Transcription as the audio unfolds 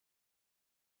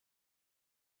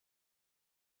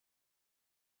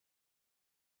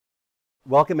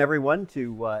Welcome everyone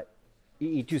to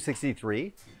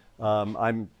EE364A.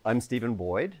 I'm Stephen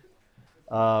Boyd.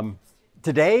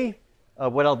 Today,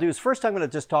 what I'll do is first I'm going to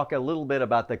just talk a little bit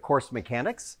about the course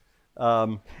mechanics,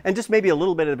 and just maybe a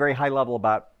little bit at a very high level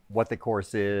about what the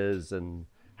course is and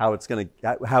how it's going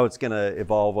to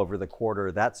evolve over the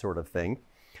quarter, that sort of thing.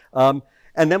 And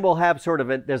then we'll have sort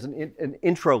of there's an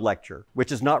intro lecture,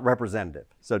 which is not representative,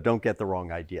 so don't get the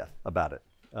wrong idea about it.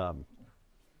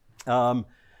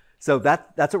 So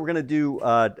that's what we're going to do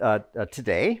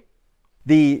today.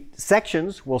 The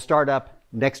sections will start up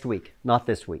next week, not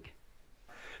this week.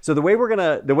 So the way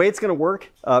it's going to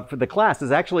work for the class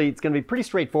is actually it's going to be pretty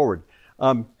straightforward.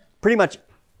 Pretty much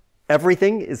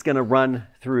everything is going to run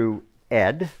through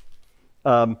Ed.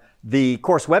 The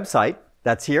course website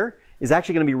that's here is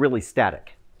actually going to be really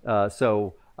static.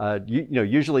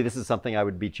 Usually this is something I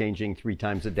would be changing 3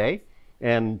 times a day,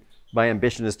 and my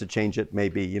ambition is to change it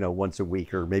maybe once a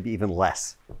week or maybe even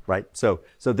less, right? So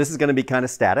this is going to be kind of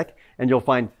static, and you'll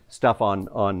find stuff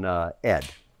on Ed.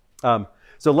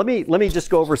 So let me just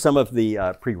go over some of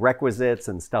the prerequisites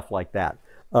and stuff like that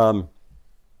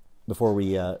before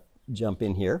we jump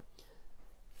in here.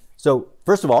 So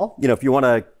first of all, if you want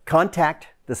to contact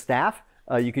the staff,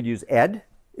 you could use Ed.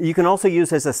 You can also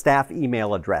use as a staff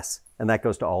email address, and that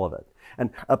goes to all of it. And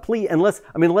please,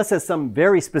 unless there's some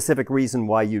very specific reason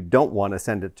why you don't want to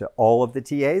send it to all of the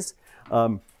TAs,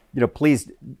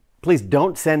 please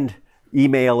don't send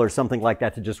email or something like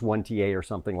that to just one TA or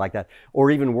something like that, or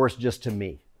even worse, just to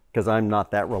me, because I'm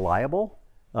not that reliable.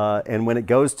 And when it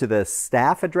goes to the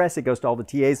staff address, it goes to all the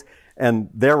TAs, and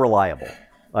they're reliable.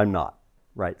 I'm not,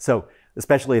 right? So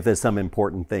especially if there's some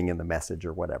important thing in the message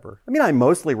or whatever. I mean, I'm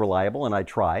mostly reliable and I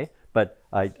try, but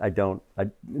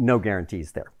no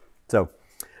guarantees there. So,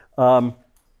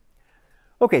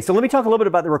 okay, so let me talk a little bit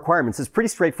about the requirements. It's pretty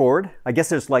straightforward. I guess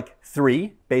there's like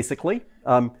 3, basically.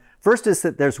 First is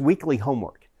that there's weekly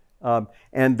homework.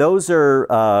 And those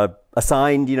are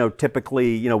assigned,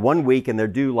 typically, 1 week, and they're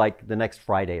due like the next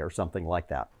Friday or something like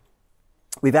that.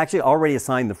 We've actually already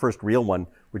assigned the first real one,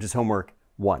 which is homework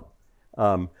 1.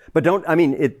 But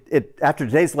after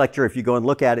today's lecture, if you go and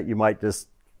look at it, you might just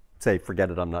say,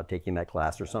 forget it, I'm not taking that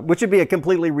class or something, which would be a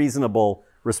completely reasonable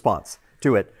response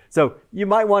to it. So you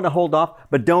might want to hold off,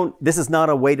 but this is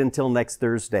not a wait until next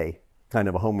Thursday kind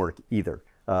of a homework either.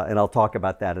 And I'll talk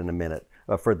about that in a minute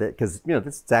because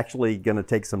this is actually going to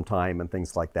take some time and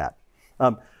things like that.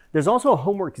 There's also a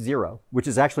homework 0, which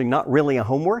is actually not really a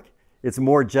homework. It's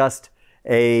more just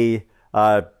a,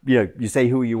 you say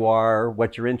who you are,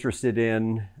 what you're interested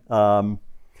in,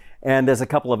 and there's a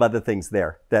couple of other things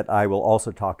there that I will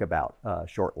also talk about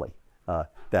shortly.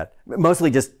 That mostly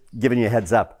just giving you a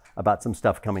heads up about some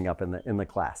stuff coming up in the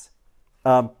class.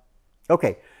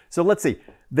 Okay, so let's see.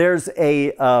 There's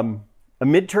a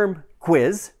midterm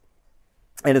quiz,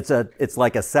 and it's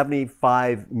like a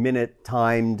 75-minute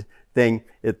timed thing,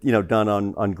 done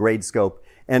on Gradescope,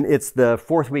 and it's the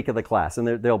 4th week of the class, and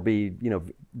there'll be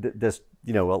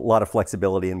a lot of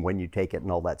flexibility in when you take it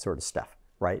and all that sort of stuff,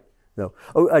 right? So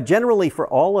generally for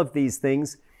all of these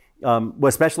things,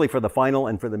 especially for the final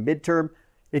and for the midterm,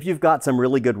 if you've got some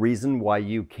really good reason why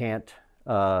you can't,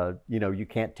 you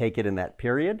can't take it in that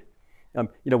period,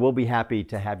 we'll be happy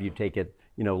to have you take it,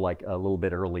 like a little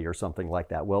bit early or something like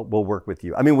that. We'll work with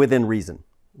you. I mean, within reason,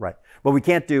 right? What we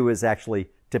can't do is actually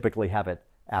typically have it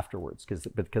afterwards,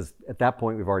 because at that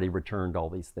point we've already returned all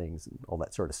these things and all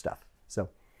that sort of stuff. So,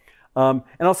 and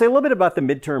I'll say a little bit about the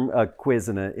midterm quiz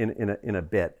in a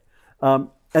bit. And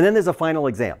then there's a final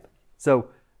exam. So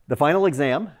the final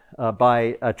exam,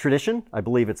 by tradition, I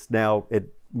believe it's now,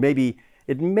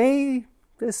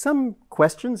 there's some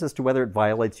questions as to whether it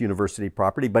violates university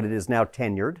property, but it is now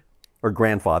tenured or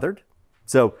grandfathered.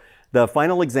 So the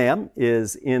final exam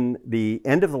is in the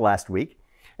end of the last week,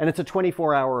 and it's a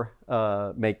 24-hour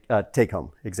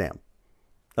take-home exam.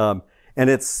 And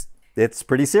it's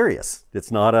pretty serious.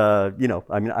 It's not a,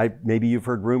 maybe you've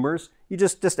heard rumors. You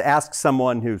just ask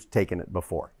someone who's taken it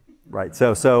before, right?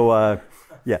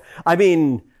 Yeah. I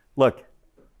mean, look,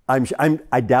 I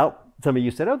doubt some of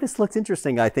you said, oh, this looks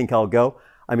interesting, I think I'll go.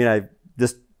 I mean,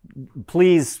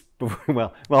 please,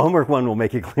 well, homework 1 will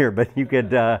make it clear, but you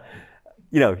could,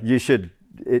 you should,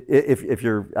 if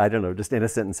you're, I don't know, just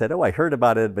innocent and said, oh, I heard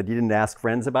about it, but you didn't ask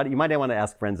friends about it, you might want to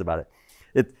ask friends about it.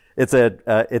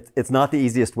 It's not the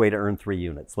easiest way to earn 3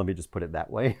 units. Let me just put it that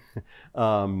way,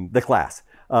 the class.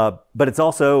 But it's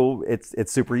also,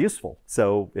 it's super useful.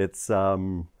 So it's,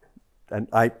 and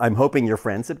I'm hoping your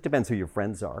friends, it depends who your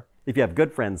friends are. If you have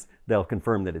good friends, they'll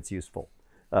confirm that it's useful.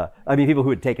 People who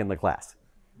had taken the class.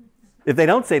 If they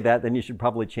don't say that, then you should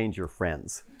probably change your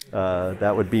friends.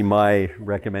 That would be my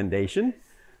recommendation.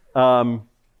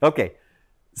 Okay.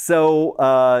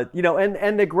 So, you know,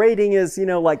 and the grading is, you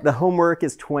know, like the homework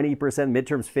is 20%,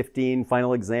 midterms 15,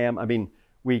 final exam. I mean,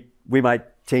 we might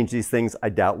change these things. I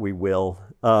doubt we will.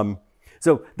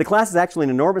 So the class is actually an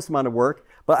enormous amount of work,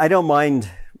 but I don't mind.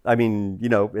 I mean, you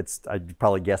know, I'd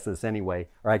probably guess this anyway,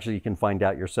 or actually you can find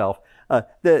out yourself.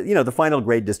 You know, the final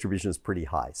grade distribution is pretty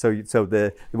high. So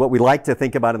what we like to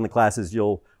think about in the class is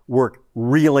you'll work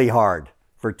really hard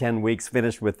for 10 weeks,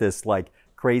 finish with this like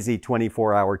crazy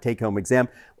 24-hour take-home exam.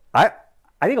 I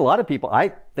think a lot of people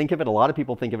think of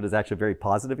it as actually a very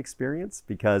positive experience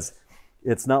because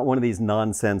it's not one of these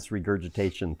nonsense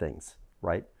regurgitation things,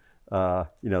 right? You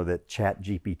know, that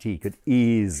ChatGPT could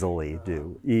easily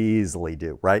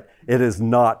do, right? It is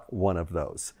not one of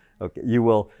those. Okay,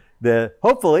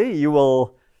 hopefully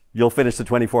you'll finish the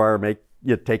 24-hour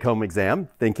take-home exam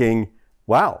thinking,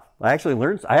 wow, I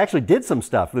actually did some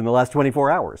stuff in the last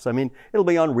 24 hours. I mean, it'll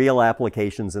be on real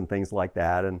applications and things like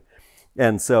that.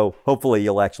 And so hopefully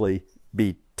you'll actually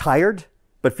be tired,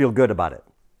 but feel good about it.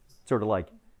 Sort of like,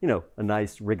 you know, a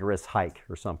nice rigorous hike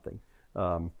or something.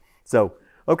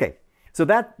 Okay, so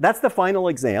that's the final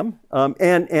exam. By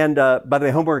the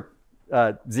way, homework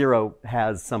 0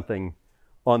 has something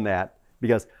on that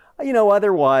because, you know,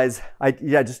 otherwise,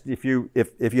 just if you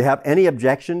have any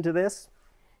objection to this,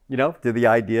 you know, to the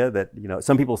idea that, you know,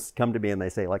 some people come to me and they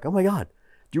say like, oh my God,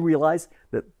 do you realize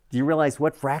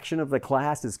what fraction of the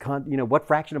class is, what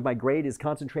fraction of my grade is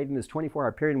concentrated in this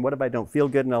 24-hour period, and what if I don't feel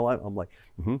good? And I'm like,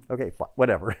 okay,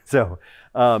 whatever. So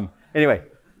anyway,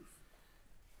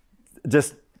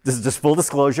 just full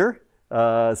disclosure.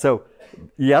 So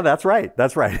yeah, that's right.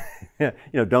 You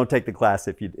know, don't take the class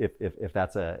if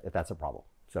that's a problem.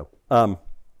 So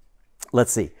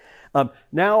let's see.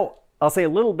 Now I'll say a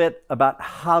little bit about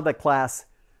how the class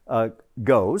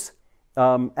goes.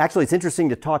 Actually, it's interesting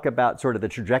to talk about sort of the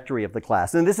trajectory of the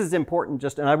class. And this is important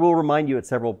and I will remind you at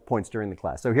several points during the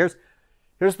class. So here's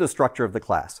the structure of the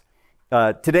class.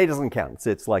 Today doesn't count.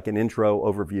 It's like an intro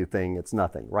overview thing. It's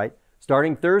nothing, right?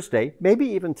 Starting Thursday, maybe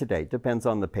even today, depends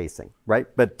on the pacing, right?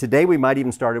 But today we might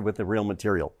even start it with the real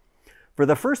material. For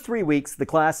the first 3 weeks, the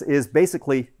class is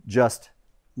basically just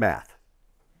math.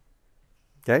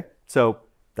 Okay, so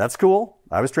that's cool.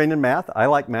 I was trained in math. I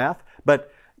like math,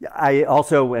 but I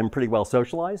also am pretty well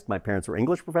socialized. My parents were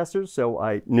English professors, so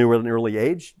I knew at an early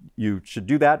age you should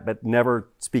do that, but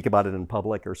never speak about it in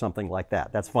public or something like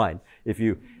that. That's fine if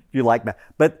you like math.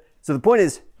 But so the point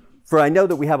is, I know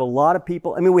that we have a lot of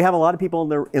people. I mean, we have a lot of people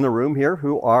in the room here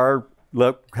who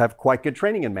have quite good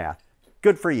training in math.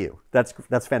 Good for you. That's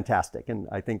fantastic, and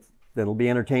I think that'll be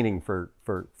entertaining for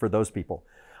those people.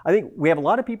 I think we have a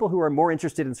lot of people who are more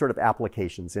interested in sort of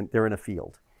applications. They're in a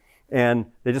field, and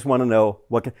they just want to know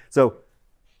so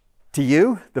to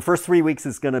you, the first 3 weeks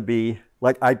is going to be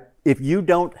like, if you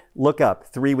don't look up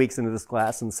 3 weeks into this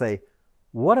class and say,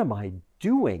 what am I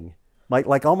doing?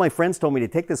 Like all my friends told me to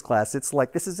take this class, it's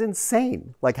like, this is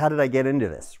insane. Like, how did I get into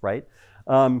this, right?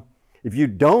 If you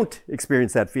don't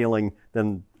experience that feeling,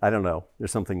 then I don't know,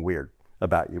 there's something weird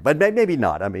about you, but maybe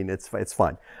not. I mean, it's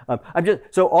fine.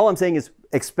 So all I'm saying is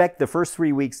expect the first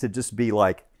 3 weeks to just be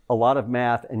like a lot of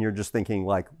math, and you're just thinking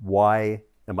like, why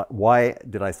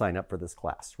did I sign up for this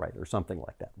class, right? Or something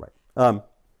like that, right?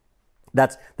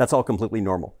 That's all completely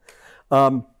normal.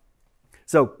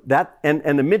 So that, and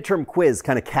the midterm quiz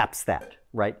kind of caps that,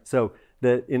 right? So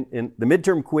the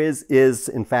midterm quiz is,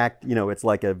 in fact, you know, it's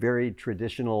like a very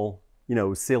traditional, you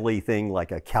know, silly thing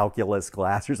like a calculus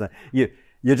class or something.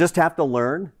 You just have to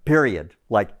learn, period.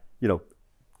 Like, you know,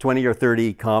 20 or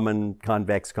 30 common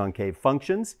convex concave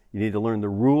functions. You need to learn the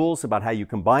rules about how you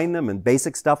combine them and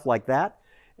basic stuff like that.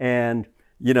 And,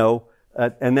 you know,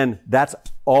 and then that's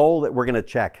all that we're going to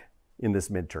check in this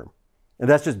midterm. And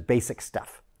that's just basic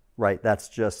stuff, right? That's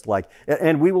just like,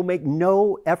 and we will make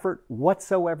no effort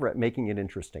whatsoever at making it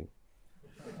interesting.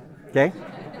 Okay?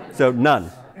 So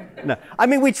none. No. I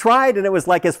mean, we tried and it was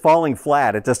like it's falling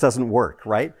flat. It just doesn't work,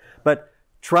 right? But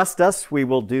trust us,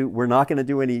 we're not going to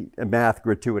do any math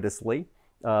gratuitously.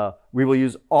 We will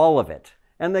use all of it.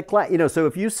 And the class, you know, so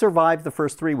if you survive the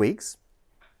first 3 weeks,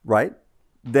 right,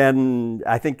 then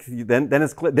I think then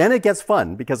it gets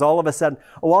fun, because all of a sudden,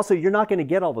 also you're not going to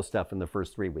get all the stuff in the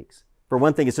first 3 weeks. For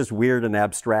one thing, it's just weird and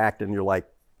abstract, and you're like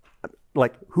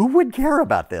who would care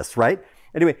about this, right?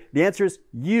 Anyway, the answer is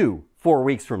 4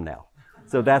 weeks from now.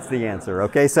 So that's the answer,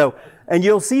 okay? So, and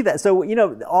you'll see that. So, you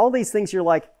know, all these things you're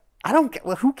like,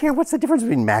 who cares? What's the difference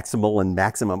between maximal and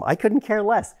maximum? I couldn't care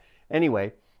less.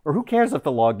 Anyway, or who cares if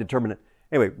the log determinant?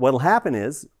 Anyway, what'll happen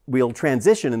is we'll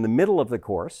transition in the middle of the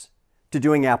course to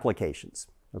doing applications,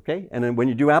 okay? And then when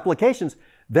you do applications,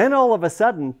 then all of a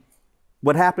sudden,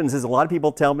 what happens is a lot of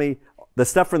people tell me the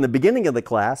stuff from the beginning of the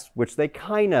class, which they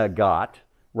kind of got,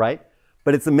 right?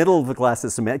 But it's the middle of the class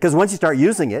that's semantic, because once you start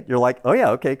using it, you're like, oh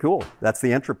yeah, okay, cool. That's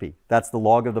the entropy. That's the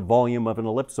log of the volume of an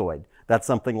ellipsoid. That's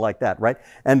something like that, right?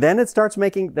 And then it starts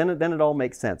making, then it all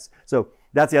makes sense. So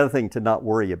that's the other thing to not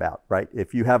worry about, right?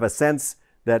 If you have a sense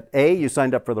that A, you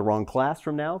signed up for the wrong class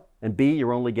from now, and B,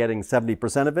 you're only getting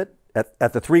 70% of it,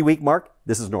 at the 3-week mark,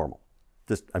 this is normal.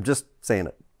 I'm just saying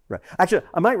it. Right. Actually,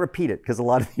 I might repeat it because a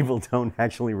lot of people don't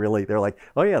actually really, they're like,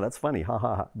 oh yeah, that's funny, ha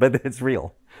ha ha, but it's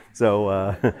real.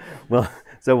 So, well,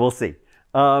 so we'll see.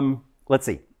 Let's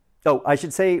see. Oh, I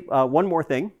should say one more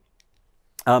thing.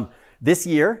 This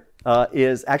year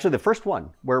is actually the first one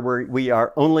where we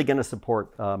are only going to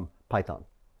support Python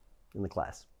in the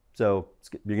class. So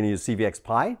you're going to use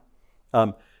CVX-Py.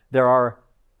 There are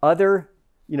other,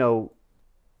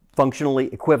 functionally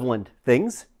equivalent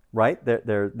things, right?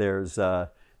 There's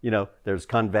there's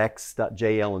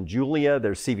Convex.jl in Julia.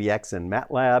 There's CVX in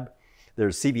MATLAB.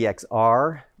 There's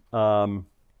CVX-R.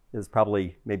 There's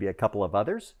probably maybe a couple of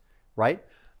others, right?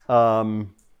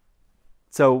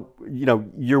 So,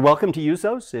 you're welcome to use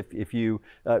those. If you,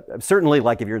 certainly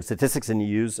like if you're in statistics and you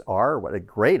use R,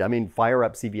 great. I mean, fire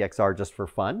up CVX-R just for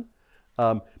fun.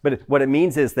 But what it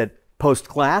means is that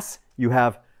post-class, you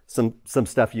have some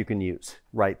stuff you can use,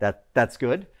 right? That's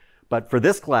good. But for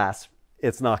this class,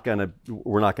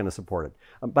 we're not gonna support it.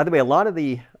 By the way, a lot of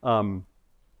the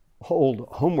old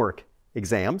homework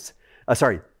exams,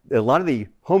 a lot of the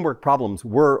homework problems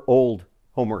were old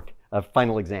homework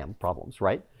final exam problems,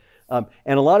 right? And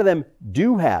a lot of them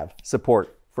do have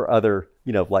support for other,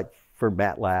 like for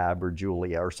MATLAB or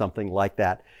Julia or something like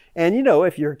that. And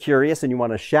if you're curious and you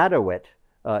want to shadow it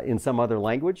in some other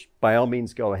language, by all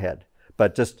means go ahead.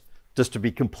 But just to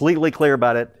be completely clear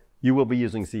about it, you will be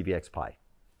using CVX-Py.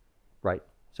 Right.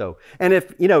 So, and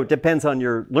if, it depends on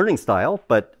your learning style,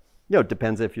 but, it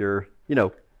depends if you're,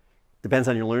 depends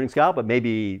on your learning style, but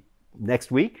maybe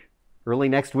next week, early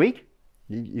next week,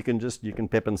 you can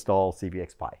pip install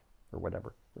CVX-Py or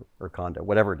whatever, or Conda,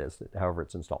 whatever it is, however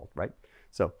it's installed, right?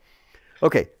 So,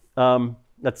 okay,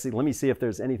 let's see, let me see if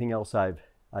there's anything else I've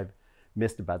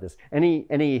missed about this.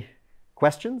 Any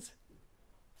questions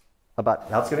about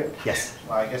how it's going to? Yes.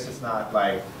 Well, I guess it's not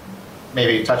like,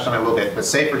 maybe you touched on it a little bit, but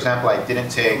say, for example, I didn't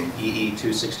take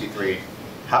EE364A.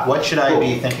 What should I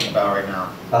be thinking about right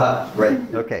now? Right,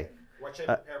 okay. What should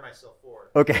I prepare myself for?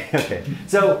 Okay.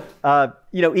 So,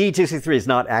 EE263 is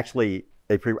not actually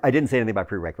I didn't say anything about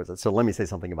prerequisites, so let me say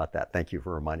something about that. Thank you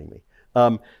for reminding me.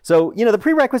 So, the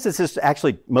prerequisites is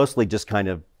actually mostly just kind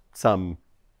of some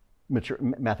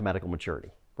mathematical maturity,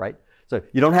 right? So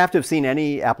you don't have to have seen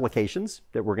any applications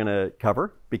that we're going to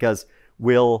cover because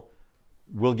we'll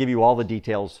give you all the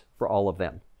details for all of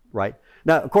them, right?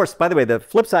 Now, of course, by the way, the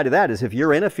flip side of that is if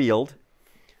you're in a field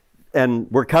and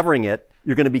we're covering it,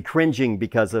 you're going to be cringing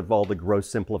because of all the gross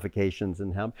simplifications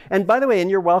and how. And by the way,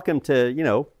 and you're welcome to,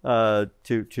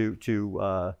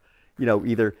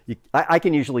 either I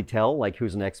can usually tell like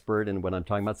who's an expert and when I'm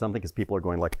talking about something because people are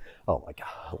going like, oh my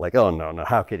god, like oh no,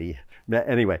 how could he?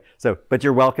 Anyway, so but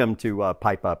you're welcome to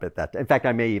pipe up at that. In fact,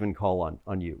 I may even call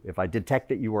on you if I detect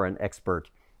that you are an expert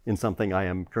in something I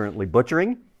am currently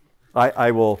butchering. I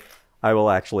will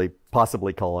actually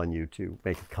possibly call on you to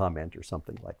make a comment or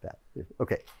something like that.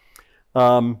 Okay.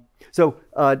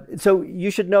 So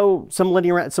you should know some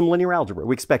linear algebra.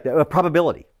 We expect that.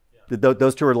 Probability. Yeah.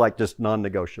 Those two are like just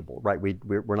non-negotiable, right?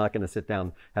 We're not going to sit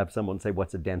down, have someone say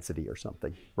what's a density or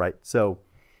something, right? So,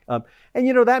 and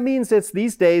that means it's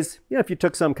these days, if you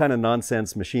took some kind of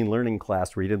nonsense machine learning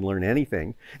class where you didn't learn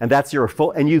anything, and that's your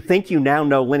and you think you now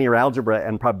know linear algebra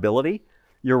and probability,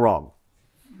 you're wrong.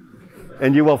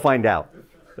 And you will find out,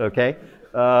 okay?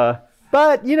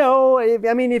 But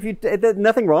if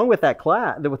nothing wrong with that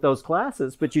class, with those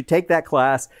classes, but you take that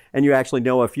class and you actually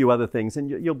know a few other things, and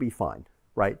you'll be fine,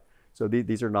 right? So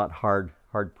these are not hard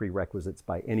prerequisites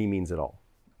by any means at all.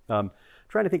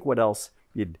 Trying to think what else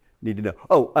you'd need to know.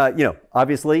 Oh,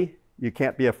 obviously you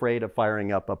can't be afraid of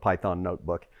firing up a Python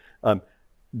notebook.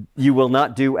 You will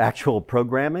not do actual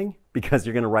programming because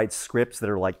you're going to write scripts that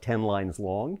are like 10 lines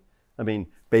long. I mean,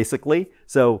 basically.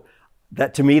 So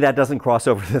that to me, that doesn't cross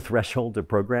over the threshold of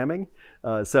programming.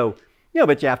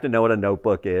 But you have to know what a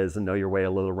notebook is and know your way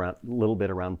a little bit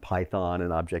around Python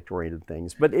and object-oriented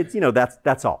things. But it's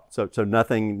that's all. So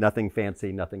nothing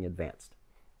fancy, nothing advanced.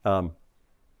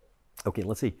 Okay,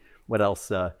 let's see what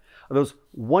else. There's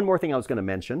one more thing I was going to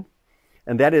mention,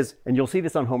 and that is, and you'll see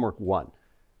this on homework 1.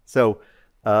 So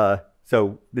the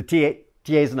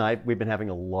TAs and I, we've been having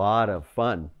a lot of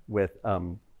fun with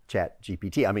Chat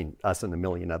GPT. I mean, us and a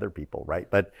million other people, right?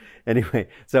 But anyway,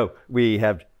 so we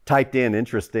have typed in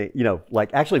interesting, like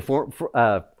actually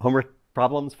homework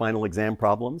problems, final exam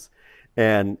problems.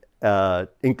 And there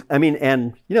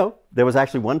was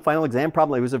actually one final exam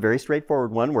problem. It was a very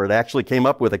straightforward one where it actually came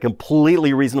up with a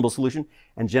completely reasonable solution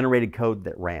and generated code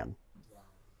that ran.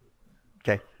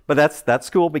 Okay, but that's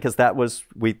cool because that was,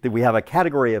 we have a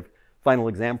category of final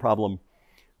exam problem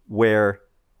where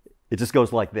it just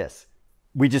goes like this.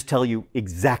 We just tell you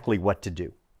exactly what to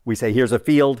do. We say, here's a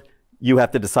field, you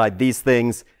have to decide these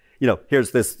things.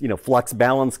 Here's this, flux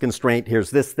balance constraint,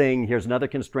 here's this thing, here's another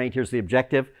constraint, here's the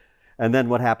objective. And then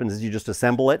what happens is you just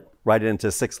assemble it, write it into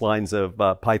 6 lines of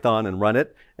Python and run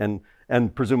it. And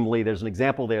presumably there's an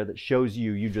example there that shows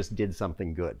you just did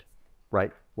something good,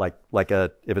 right? Like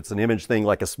if it's an image thing,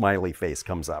 like a smiley face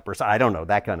comes up or so, I don't know,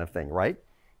 that kind of thing, right?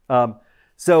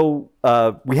 So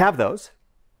we have those.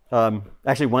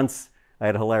 Actually, once I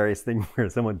had a hilarious thing where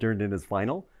someone turned in his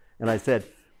final and I said,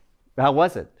 how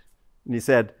was it? And he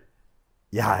said,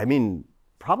 yeah, I mean,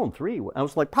 problem 3. I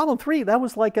was like, problem 3, that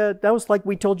was like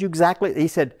we told you exactly. He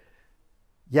said,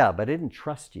 yeah, but I didn't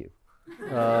trust you.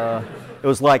 It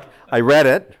was like, I read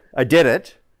it, I did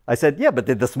it. I said, yeah, but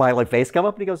did the smiley face come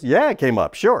up? And he goes, yeah, it came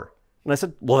up, sure. And I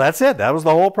said, well, that's it. That was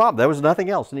the whole problem. There was nothing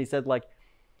else. And he said, like,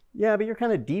 yeah, but you're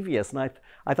kind of devious. And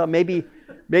I thought maybe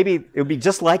it would be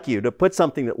just like you to put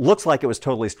something that looks like it was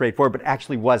totally straightforward, but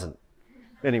actually wasn't.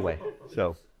 Anyway,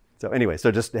 so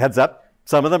just heads up,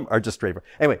 some of them are just straightforward.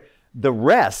 Anyway, the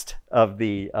rest of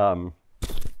the, I'll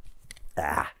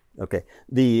have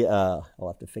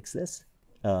to fix this.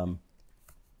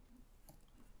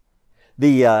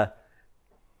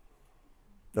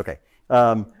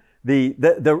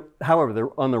 However,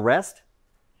 on the rest,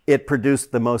 it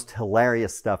produced the most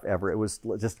hilarious stuff ever. It was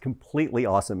just completely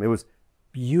awesome. It was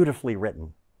beautifully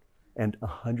written and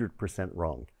 100%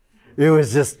 wrong. It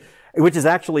was just, which is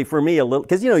actually for me a little,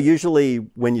 because usually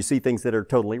when you see things that are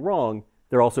totally wrong,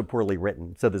 they're also poorly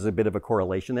written. So there's a bit of a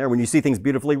correlation there. When you see things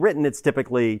beautifully written, it's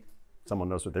typically someone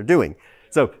knows what they're doing.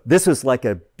 So this was like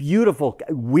a beautiful,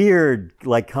 weird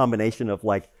like combination of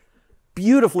like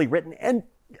beautifully written and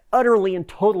utterly and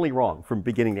totally wrong from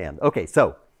beginning to end. Okay,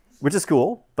 so, which is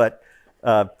cool, but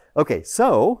a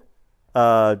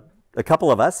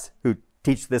couple of us who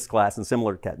teach this class and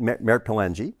similar, Merit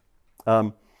Palangi,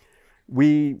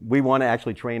 we want to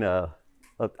actually train I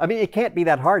mean, it can't be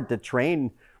that hard to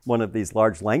train one of these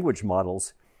large language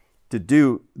models to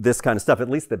do this kind of stuff, at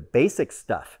least the basic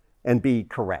stuff, and be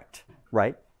correct,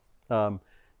 right? I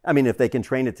mean, if they can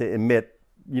train it to emit,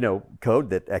 code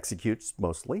that executes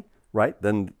mostly, right?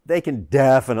 Then they can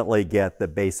definitely get the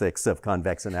basics of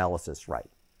convex analysis right,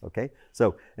 okay?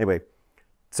 So anyway,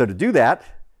 so to do that,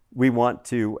 we want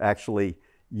to actually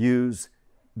use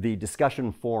the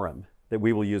discussion forum that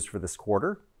we will use for this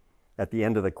quarter at the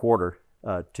end of the quarter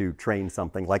to train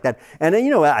something like that. And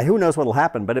who knows what will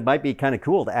happen, but it might be kind of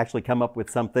cool to actually come up with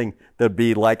something that'd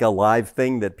be like a live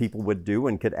thing that people would do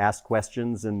and could ask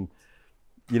questions, and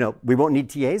we won't need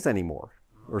TAs anymore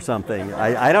or something.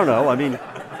 I don't know. I mean,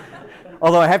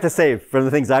 although I have to say, from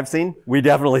the things I've seen, we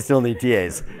definitely still need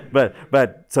TAs.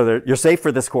 But so you're safe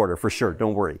for this quarter for sure.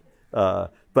 Don't worry.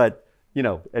 But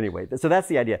anyway, so that's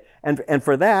the idea. And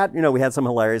for that, we had some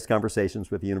hilarious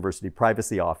conversations with the University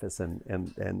Privacy Office, and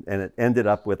it ended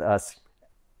up with us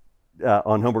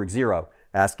on homework 0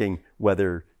 asking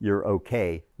whether you're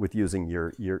okay with using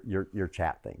your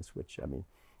chat things, which I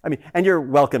mean, and you're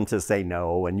welcome to say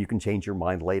no, and you can change your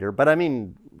mind later. But I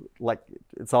mean, like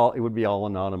it would be all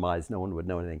anonymized. No one would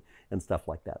know anything and stuff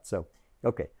like that. So,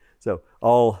 okay. So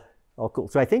all cool.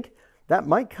 So I think that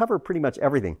might cover pretty much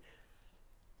everything.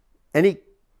 Any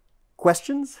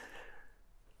questions?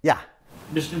 Yeah.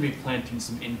 I'm just going to be planting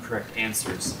some incorrect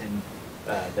answers in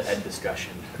the ed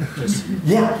discussion.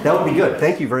 Yeah, that would be good.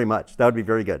 Thank you very much. That would be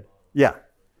very good. Yeah.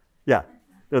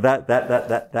 So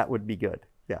that would be good.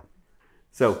 Yeah.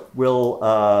 So we'll,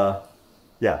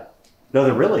 yeah. No,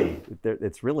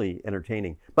 it's really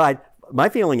entertaining. But my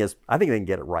feeling is, I think they can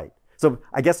get it right. So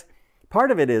I guess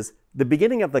part of it is the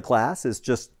beginning of the class is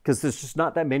just, because there's just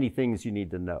not that many things you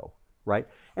need to know, right?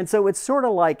 And so it's sort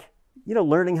of like,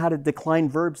 learning how to decline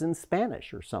verbs in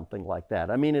Spanish or something like that.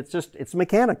 I mean, it's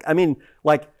mechanic. I mean,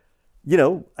 like,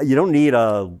 you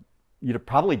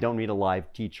probably don't need a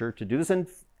live teacher to do this. And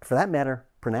for that matter,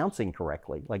 pronouncing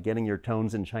correctly, like getting your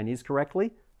tones in Chinese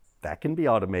correctly, that can be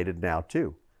automated now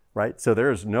too, right? So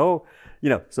there's no,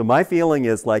 so my feeling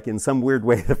is like in some weird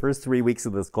way, the first 3 weeks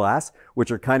of this class,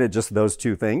 which are kind of just those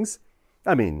two things,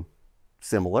 I mean,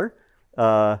 similar,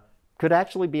 could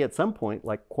actually be at some point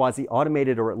like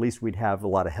quasi-automated, or at least we'd have a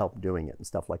lot of help doing it and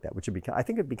stuff like that, which would be, I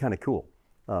think it'd be kind of cool.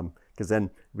 Because then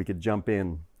we could jump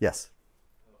in. Yes?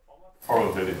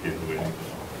 Probability do we need to know?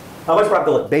 How much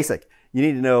probability? Basic. You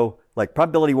need to know, like,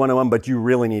 probability 101, but you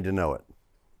really need to know it.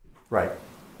 Right.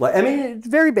 Like, I mean, it's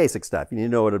very basic stuff. You need to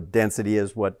know what a density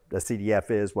is, what a CDF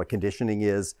is, what conditioning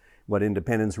is, what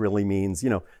independence really means,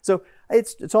 So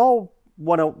it's all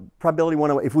probability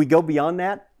 101. If we go beyond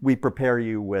that, we prepare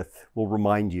you with, we'll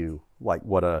remind you, like,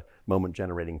 what a moment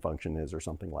generating function is or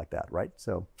something like that, right?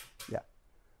 So, yeah.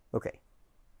 Okay.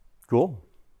 Cool.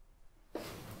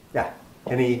 Yeah.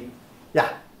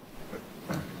 Yeah.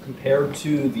 Compared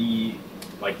to the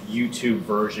YouTube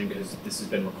version, because this has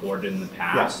been recorded in the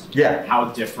past, Yeah. how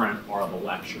different are the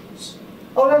lectures?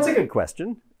 Oh, that's a good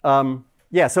question.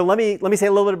 Yeah, so let me say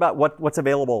a little bit about what's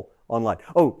available online.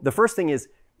 Oh, the first thing is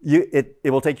it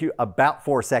will take you about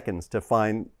 4 seconds to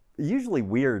find usually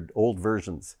weird old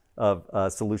versions of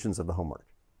solutions of the homework,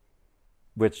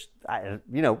 which,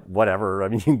 whatever. I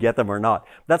mean, you can get them or not.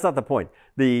 That's not the point.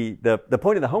 The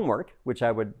point of the homework, which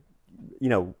I would,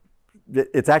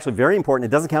 it's actually very important.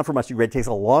 It doesn't count for much. It takes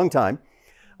a long time.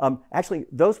 Actually,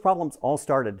 those problems all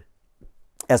started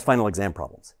as final exam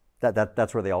problems.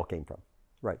 That's where they all came from,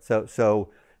 right? So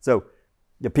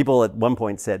people at one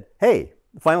point said, "Hey,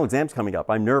 the final exam's coming up.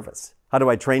 I'm nervous. How do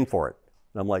I train for it?"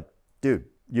 And I'm like, "Dude,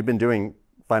 you've been doing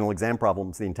final exam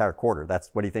problems the entire quarter.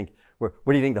 What do you think? What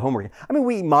do you think the homework?" I mean,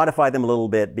 we modify them a little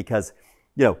bit because,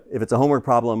 if it's a homework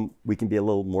problem, we can be a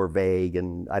little more vague,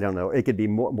 and I don't know, it could be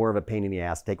more of a pain in the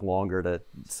ass, take longer to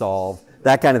solve,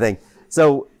 that kind of thing.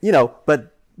 So,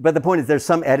 but the point is there's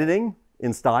some editing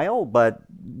in style, but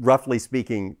roughly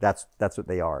speaking, that's what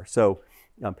they are. So,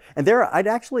 and there, I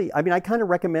kind of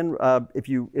recommend if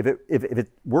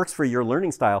it works for your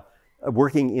learning style,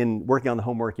 working on the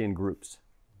homework in groups,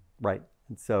 right?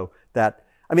 And so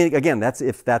again,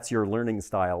 if that's your learning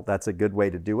style, that's a good way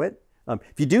to do it.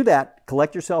 If you do that,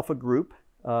 collect yourself a group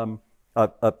of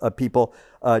people.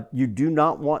 You do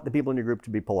not want the people in your group to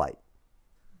be polite.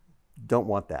 Don't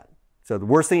want that. So the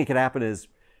worst thing that could happen is,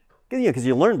 because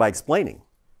you learn by explaining,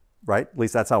 right? At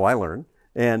least that's how I learn.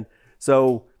 And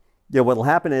so, what will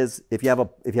happen is if you have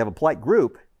a polite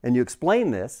group and you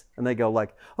explain this, and they go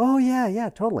like, "Oh yeah,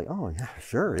 totally. Oh yeah,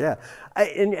 sure, yeah."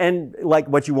 And like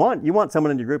what you want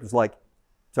someone in your group who's like,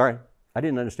 "Sorry, I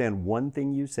didn't understand one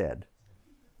thing you said."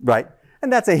 Right?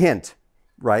 And that's a hint,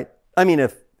 right? I mean,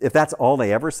 if that's all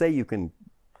they ever say, you can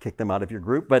kick them out of your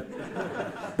group. But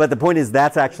the point is,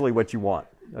 that's actually what you want.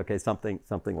 Okay, something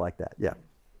like that. Yeah.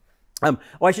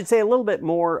 I should say a little bit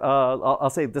more. I'll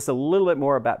say just a little bit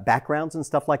more about backgrounds and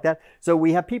stuff like that. So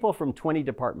we have people from 20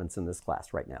 departments in this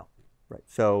class right now, right?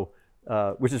 So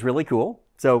which is really cool.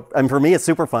 So, and for me, it's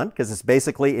super fun because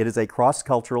it is a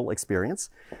cross-cultural experience.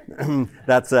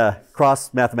 That's a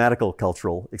cross-mathematical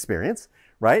cultural experience.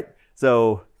 Right?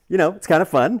 So, it's kind of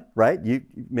fun, right?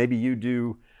 Maybe you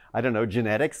do, I don't know,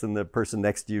 genetics, and the person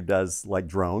next to you does like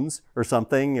drones or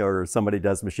something, or somebody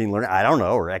does machine learning, I don't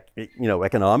know, or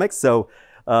economics. So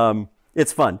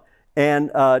it's fun.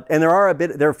 And there are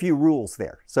a few rules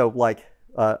there. So what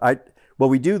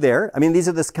we do there, I mean, these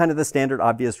are kind of the standard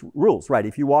obvious rules, right?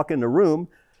 If you walk in a room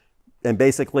and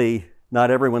basically not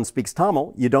everyone speaks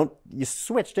Tamil, you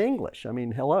switch to English. I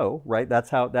mean, hello, right?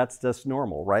 That's just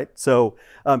normal, right? So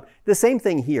the same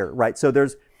thing here, right? So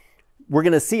we're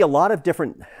going to see there's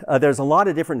a lot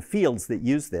of different fields that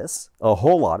use this, a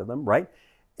whole lot of them, right?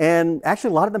 And actually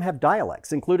a lot of them have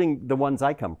dialects, including the ones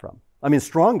I come from. I mean,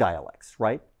 strong dialects,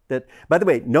 right? That, by the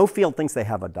way, no field thinks they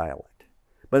have a dialect.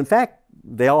 But in fact,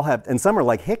 they all have, and some are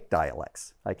like hick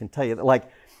dialects. I can tell you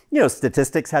that,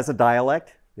 statistics has a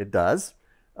dialect. It does.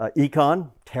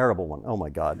 Econ, terrible one. Oh my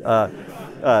God.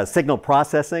 Signal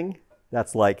processing,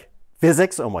 that's like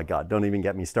physics. Oh my God, don't even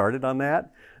get me started on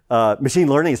that. Machine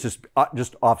learning is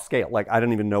just off scale. Like, I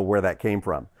don't even know where that came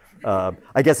from.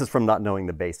 I guess it's from not knowing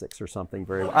the basics or something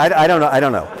very well. I don't know. I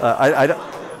don't know.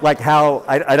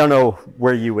 I don't know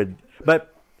where you would,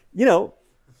 but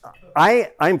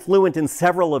I'm fluent in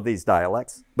several of these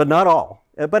dialects, but not all.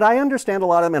 But I understand a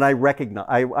lot of them, and I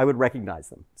would recognize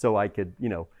them, so I could,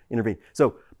 intervene.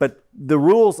 So, but the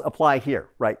rules apply here,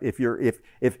 right? If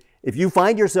you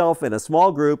find yourself in a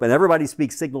small group and everybody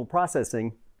speaks signal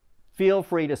processing, feel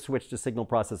free to switch to signal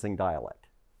processing dialect,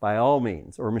 by all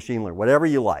means, or machine learning, whatever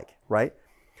you like, right?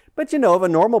 But if a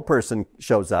normal person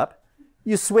shows up,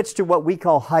 you switch to what we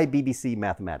call high BBC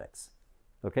mathematics.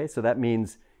 Okay, so that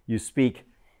means you speak,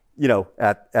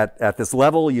 at this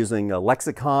level using a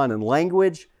lexicon and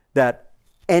language that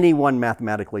anyone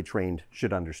mathematically trained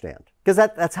should understand. Because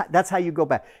that's how you go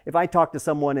back. If I talk to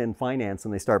someone in finance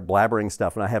and they start blabbering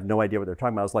stuff and I have no idea what they're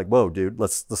talking about, I was like, whoa, dude,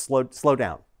 let's slow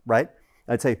down, right?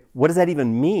 I'd say, what does that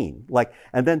even mean?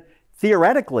 And then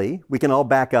theoretically, we can all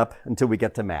back up until we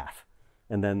get to math.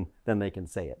 And then they can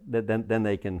say it. Then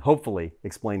they can hopefully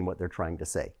explain what they're trying to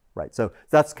say, right? So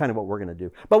that's kind of what we're going to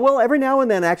do. But well, every now and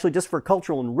then, actually, just for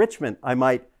cultural enrichment, I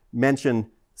might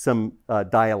mention some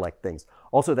dialect things.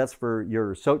 Also, that's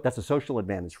a social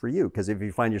advantage for you, because if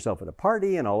you find yourself at a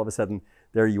party and all of a sudden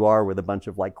there you are with a bunch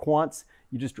of like quants,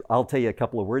 I'll tell you a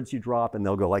couple of words you drop and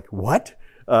they'll go like, what?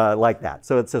 Like that.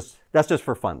 So that's just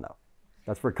for fun though.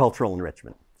 That's for cultural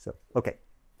enrichment. So, okay.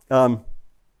 All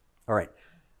right.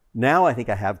 Now I think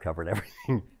I have covered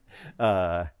everything.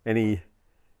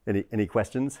 Any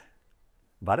questions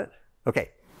about it?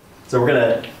 Okay. So we're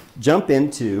going to jump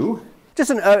into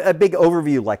just a big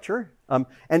overview lecture.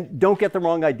 And don't get the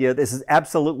wrong idea. This is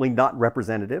absolutely not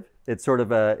representative. It's sort of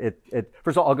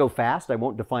first of all, I'll go fast. I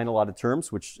won't define a lot of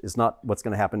terms, which is not what's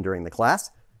going to happen during the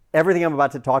class. Everything I'm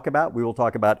about to talk about, we will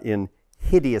talk about in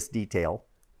hideous detail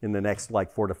in the next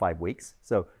like 4 to 5 weeks.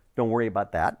 So don't worry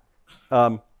about that.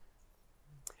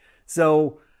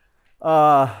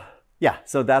 Yeah,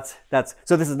 so this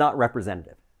is not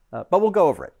representative, but we'll go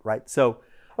over it, right? So,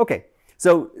 okay.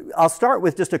 So I'll start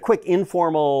with just a quick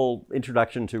informal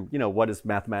introduction to, what is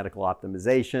mathematical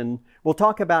optimization. We'll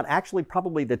talk about actually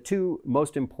probably the two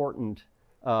most important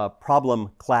problem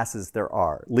classes there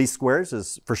are. Least squares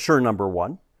is for sure number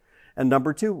one. And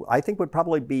number two, I think would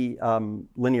probably be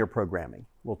linear programming.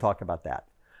 We'll talk about that.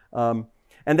 And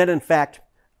then in fact,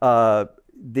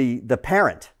 the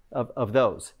parent of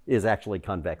those is actually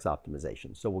convex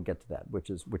optimization. So we'll get to that, which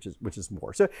is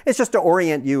more. So it's just to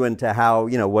orient you into how,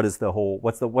 what's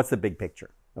the big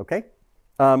picture, okay?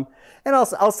 And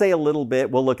I'll say a little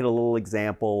bit, we'll look at a little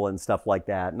example and stuff like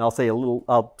that. And I'll say a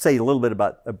little bit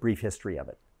about a brief history of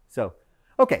it. So,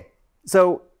 okay.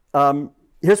 So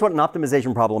here's what an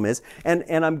optimization problem is.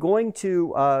 And I'm going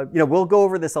to, we'll go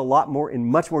over this a lot more in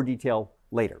much more detail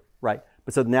later, right?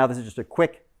 But so now this is just a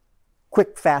quick,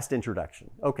 fast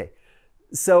introduction. Okay,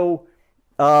 so,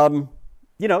 so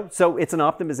it's an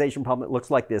optimization problem. It looks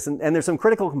like this. And there's some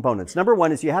critical components. Number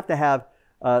one is you have to have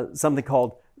something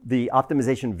called the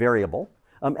optimization variable.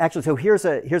 Actually, so here's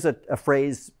a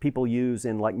phrase people use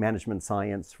in like management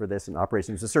science for this and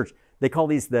operations research. They call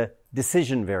these the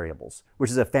decision variables, which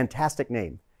is a fantastic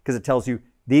name because it tells you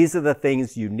these are the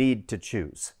things you need to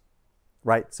choose,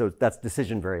 right? So that's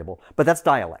decision variable, but that's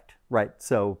dialect. Right,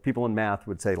 so people in math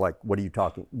would say like, what are you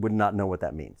talking, would not know what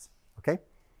that means, okay?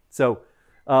 So,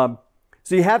 so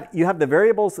you have the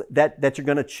variables that you're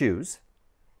gonna choose.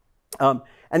 And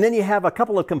then you have a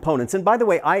couple of components. And by the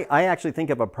way, I actually think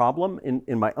of a problem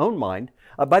in my own mind.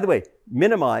 By the way,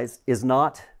 minimize is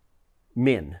not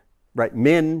min, right?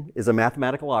 Min is a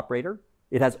mathematical operator.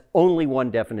 It has only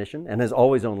one definition and has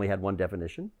always only had one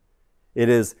definition.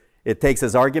 It takes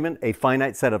as argument a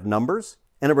finite set of numbers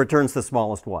and it returns the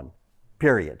smallest one.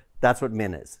 Period. That's what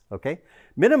min is, okay?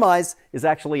 Minimize is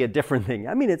actually a different thing.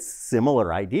 I mean, it's a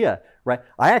similar idea, right?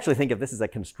 I actually think of this as a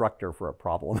constructor for a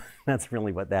problem. That's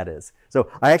really what that is. So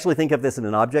I actually think of this in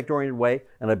an object-oriented way,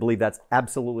 and I believe that's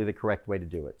absolutely the correct way to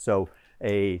do it. So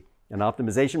an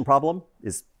optimization problem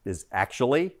is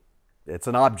actually, it's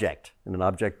an object in an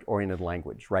object-oriented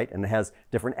language, right? And it has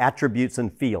different attributes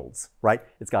and fields, right?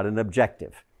 It's got an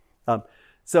objective.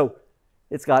 So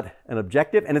it's got an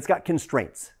objective and it's got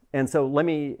constraints. And so let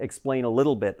me explain a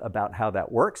little bit about how that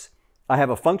works. I have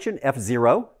a function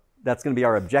f0. That's going to be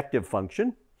our objective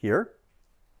function here.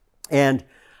 And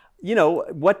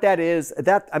what that is,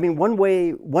 one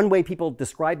way people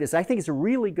describe this, I think it's a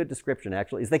really good description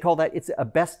actually, is they call that, it's a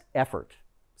best effort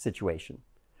situation.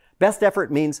 Best effort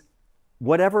means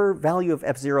whatever value of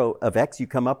f0 of x you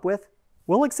come up with,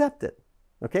 we'll accept it,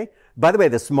 okay? By the way,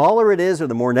 the smaller it is or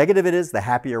the more negative it is, the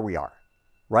happier we are,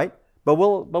 right? But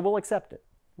we'll accept it.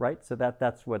 Right, so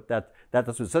that's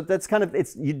kind of,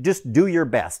 you just do your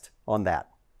best on that,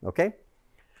 okay?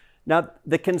 Now,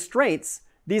 the constraints,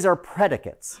 these are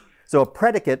predicates. So a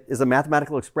predicate is a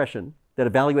mathematical expression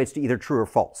that evaluates to either true or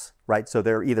false, right? So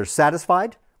they're either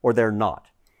satisfied or they're not.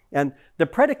 And the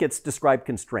predicates describe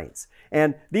constraints.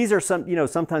 And these are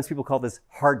sometimes people call this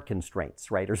hard constraints,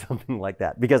 right? Or something like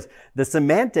that, because the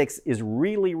semantics is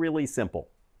really, really simple.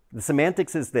 The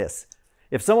semantics is this.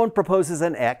 If someone proposes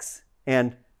an x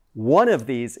and one of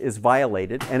these is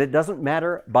violated, and it doesn't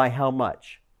matter by how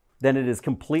much, then it is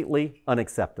completely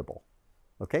unacceptable.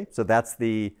 Okay, so that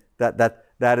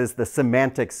is the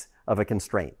semantics of a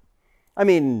constraint. I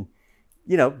mean,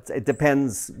 it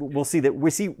depends. We'll see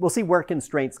where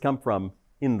constraints come from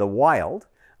in the wild.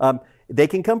 They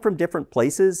can come from different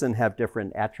places and have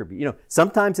different attributes.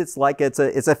 Sometimes it's like it's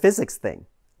a physics thing,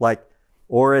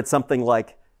 or it's something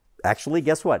like, actually,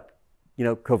 guess what?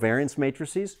 Covariance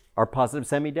matrices are positive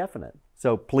semi-definite.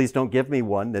 So please don't give me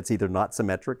one that's either not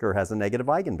symmetric or has a negative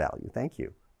eigenvalue. Thank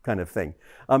you, kind of thing.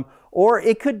 Or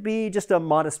it could be just a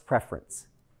modest preference,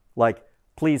 like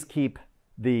please keep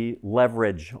the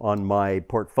leverage on my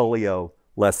portfolio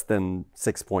less than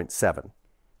 6.7.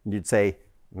 And you'd say,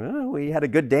 well, we had a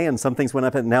good day and some things went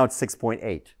up and now it's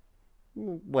 6.8.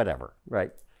 Whatever,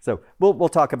 right? So we'll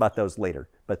talk about those later.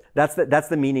 But that's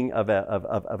the meaning of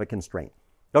a constraint.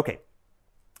 Okay.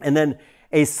 And then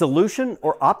a solution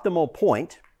or optimal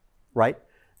point, right?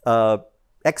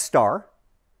 X star,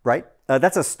 right?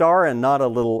 That's a star and not a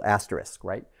little asterisk,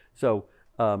 right? So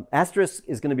asterisk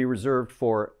is going to be reserved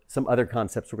for some other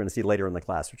concepts we're going to see later in the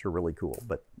class, which are really cool,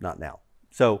 but not now.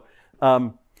 So,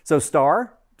 so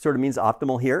star sort of means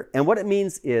optimal here. And what it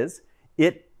means is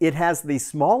it has the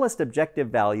smallest objective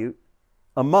value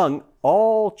among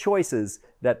all choices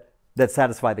that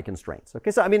satisfy the constraints.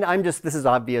 Okay, so I mean, this is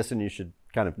obvious and you should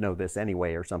kind of know this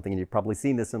anyway or something, and you've probably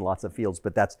seen this in lots of fields,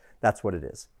 but that's what it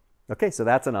is. Okay, so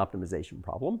that's an optimization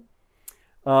problem.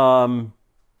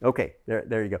 Okay,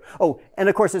 there you go. Oh, and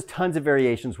of course there's tons of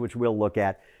variations which we'll look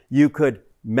at. You could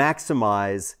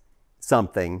maximize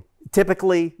something.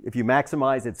 Typically, if you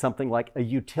maximize, it's something like a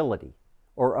utility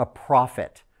or a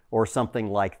profit or something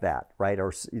like that, right?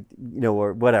 Or, you know,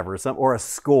 or whatever, or a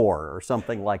score or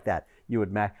something like that. You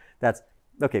would that's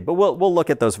okay, but we'll look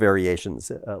at those variations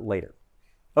later.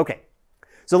 Okay,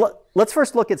 so let's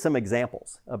first look at some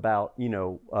examples about, you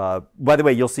know, by the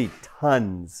way, you'll see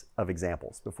tons of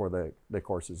examples before the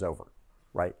course is over,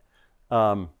 right?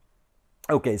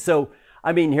 Okay, so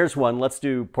I mean, here's one. Let's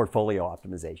do portfolio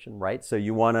optimization, right? So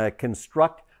you want to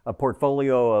construct a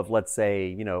portfolio of, let's say,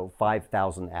 you know,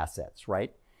 5,000 assets,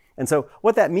 right? And so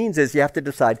what that means is you have to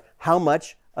decide how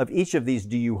much of each of these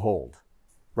do you hold,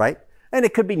 right? And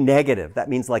it could be negative. That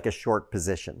means like a short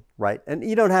position, right? And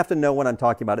you don't have to know what I'm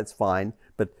talking about. It's fine,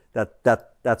 but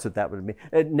that's what that would mean.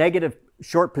 A negative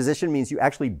short position means you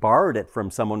actually borrowed it from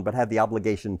someone but had the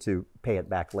obligation to pay it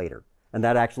back later. And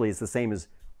that actually is the same as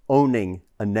owning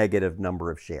a negative number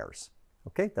of shares.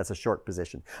 Okay, that's a short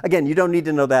position. Again, you don't need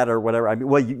to know that or whatever. I mean,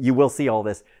 well, you will see all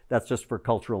this. That's just for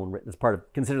cultural enrichment. It's part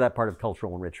of, consider that part of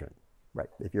cultural enrichment, right?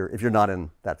 If you're not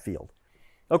in that field.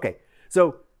 Okay,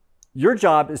 so your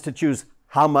job is to choose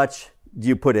how much do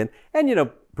you put in, and you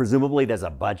know, presumably there's a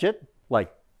budget,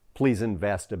 like please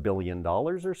invest $1 billion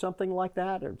or something like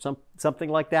that, or something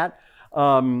like that.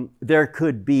 There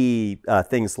could be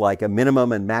things like a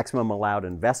minimum and maximum allowed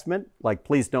investment, like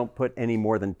please don't put any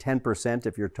more than 10%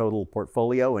 of your total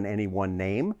portfolio in any one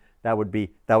name. That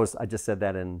was, I just said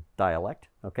that in dialect,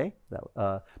 okay?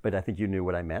 But I think you knew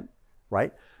what I meant,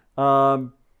 right?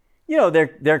 You know,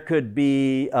 there could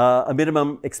be a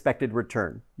minimum expected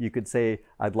return. You could say,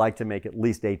 I'd like to make at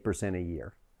least 8% a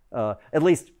year. At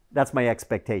least that's my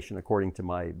expectation according to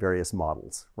my various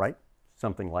models, right?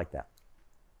 Something like that.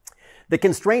 The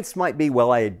constraints might be,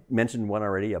 well, I mentioned one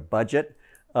already, a budget,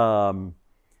 you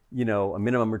know, a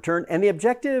minimum return. And the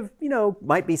objective, you know,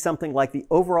 might be something like the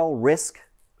overall risk,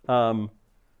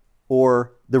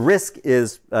 or the risk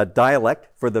is a dialect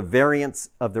for the variance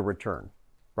of the return,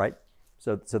 right?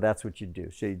 So that's what you'd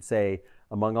do. So you'd say,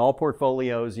 among all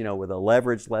portfolios, you know, with a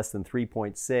leverage less than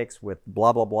 3.6, with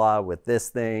blah, blah, blah, with this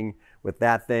thing, with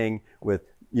that thing, with,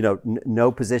 you know,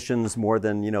 no positions more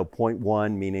than, you know,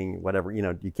 0.1, meaning whatever, you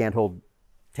know, you can't hold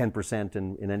 10%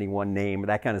 in any one name,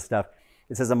 that kind of stuff.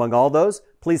 It says, among all those,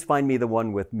 please find me the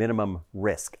one with minimum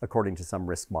risk according to some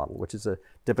risk model, which is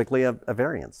typically a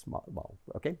variance model.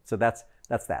 Okay, so that's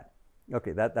that.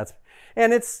 Okay, that's,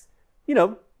 and it's, you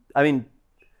know, I mean,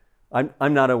 I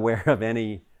am not aware of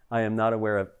any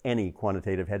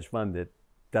quantitative hedge fund that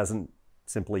doesn't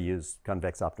simply use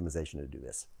convex optimization to do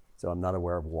this. So I'm not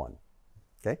aware of one.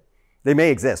 Okay, they may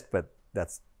exist, but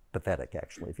that's pathetic,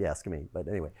 actually, if you ask me. But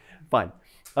anyway, fine.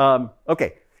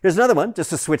 Okay, here's another one, just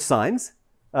to switch signs,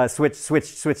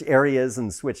 switch areas,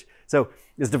 and switch. So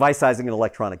there's device sizing in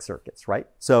electronic circuits, right?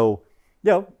 So,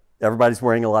 you know, everybody's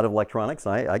wearing a lot of electronics.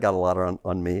 I got a lot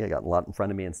on me. I got a lot in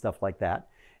front of me and stuff like that.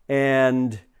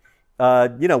 And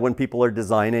you know, when people are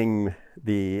designing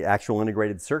the actual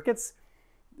integrated circuits,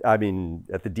 I mean,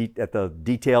 at the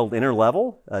detailed inner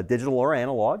level, digital or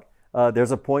analog, there's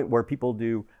a point where people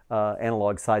do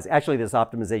analog size. Actually, this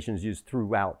optimization is used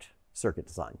throughout circuit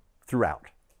design, throughout,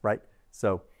 right?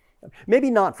 So maybe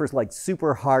not for like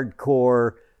super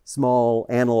hardcore, small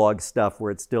analog stuff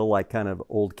where it's still like kind of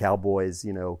old cowboys,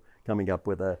 you know, coming up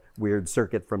with a weird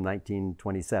circuit from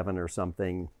 1927 or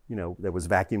something, you know, that was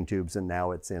vacuum tubes and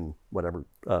now it's in whatever,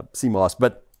 CMOS.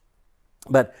 But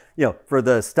you know, for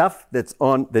the stuff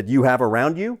that you have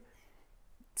around you,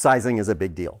 sizing is a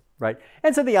big deal, right?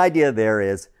 And so the idea there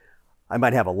is, I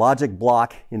might have a logic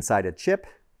block inside a chip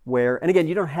where, and again,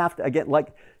 you don't have to, again,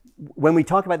 like when we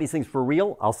talk about these things for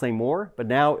real, I'll say more, but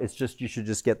now it's just, you should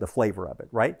just get the flavor of it,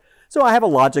 right? So I have a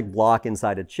logic block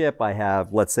inside a chip. I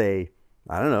have, let's say,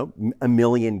 I don't know, a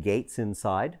million gates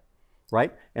inside,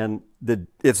 right? And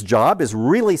its job is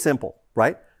really simple,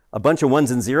 right? A bunch of ones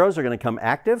and zeros are going to come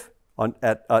active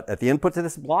at the input to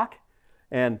this block,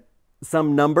 and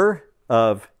some number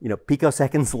of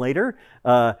picoseconds later,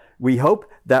 we hope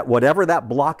that whatever that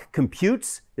block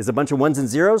computes is a bunch of ones and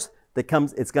zeros that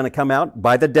it's going to come out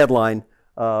by the deadline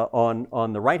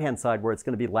on the right-hand side, where it's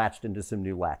going to be latched into some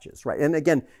new latches, right? And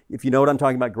again, if you know what I'm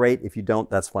talking about, great. If you don't,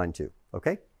 that's fine too.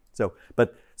 Okay. So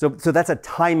that's a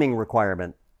timing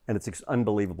requirement, and it's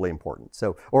unbelievably important.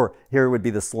 So, or here would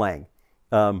be the slang.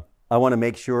 I want to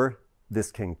make sure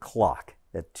this can clock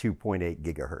at 2.8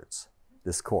 gigahertz.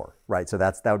 This core, right? So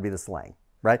that would be the slang,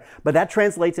 right? But that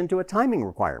translates into a timing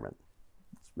requirement.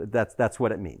 That's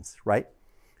what it means, right?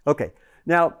 Okay.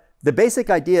 Now, the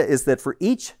basic idea is that for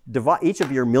each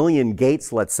of your million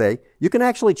gates, let's say, you can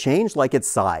actually change like its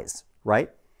size,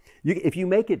 right? If you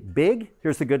make it big,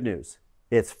 here's the good news.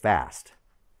 It's fast.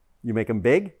 You make them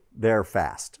big, they're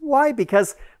fast. Why?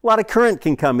 Because a lot of current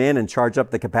can come in and charge up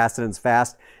the capacitance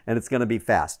fast, and it's going to be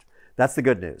fast. That's the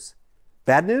good news.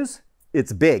 Bad news?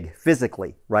 It's big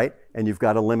physically, right? And you've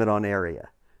got a limit on area.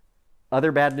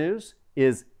 Other bad news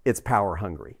is it's power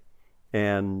hungry.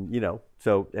 And,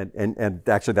 so, and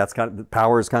actually that's kind of,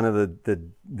 power is kind of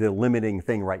the limiting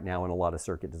thing right now in a lot of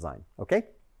circuit design, okay?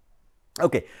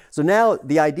 Okay, so now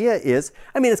the idea is,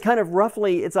 I mean, it's kind of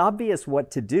roughly, it's obvious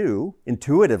what to do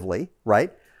intuitively,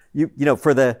 right?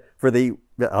 For the,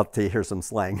 I'll tell you, here's some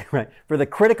slang, right? For the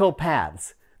critical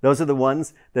paths, those are the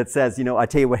ones that says, I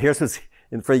tell you what, here's what's,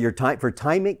 and for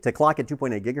timing, to clock at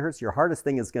 2.8 gigahertz, your hardest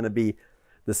thing is going to be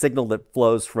the signal that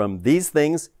flows from these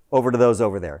things over to those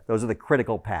over there. Those are the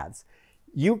critical paths.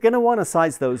 You're going to want to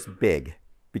size those big,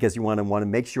 because you want to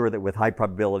make sure that with high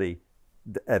probability,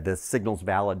 the signal's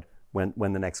valid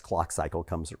when the next clock cycle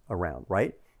comes around,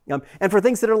 right? And for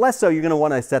things that are less so, you're going to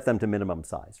want to set them to minimum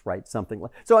size, right? Something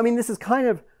like, so I mean, this is kind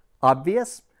of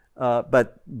obvious,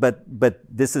 but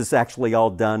this is actually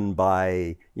all done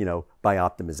by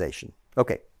optimization.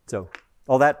 Okay, so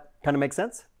all that kind of makes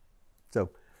sense? So,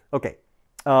 okay.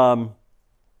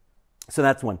 So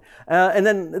that's one. And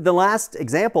then the last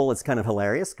example is kind of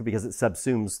hilarious because it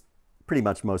subsumes pretty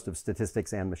much most of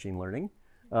statistics and machine learning.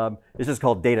 It's just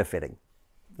called data fitting.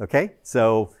 Okay,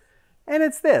 so, and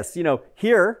it's this,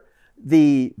 here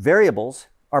the variables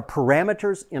are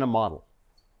parameters in a model.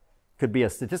 Could be a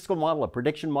statistical model, a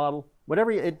prediction model,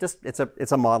 whatever,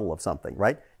 it's a model of something,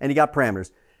 right? And you got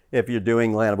parameters. If you're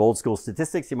doing a lot of old school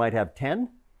statistics, you might have 10.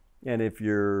 And if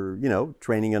you're,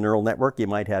 training a neural network, you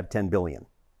might have 10 billion.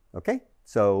 Okay?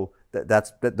 So but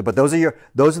those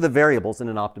are the variables in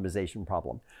an optimization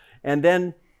problem. And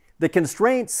then the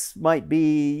constraints might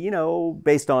be,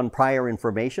 based on prior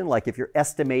information. Like if you're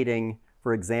estimating,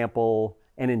 for example,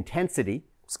 an intensity,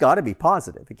 it's got to be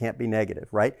positive. It can't be negative,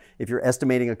 right? If you're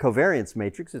estimating a covariance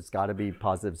matrix, it's got to be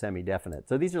positive semi-definite.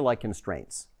 So these are like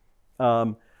constraints.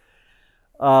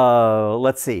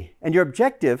 Let's see. And your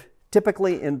objective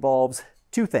typically involves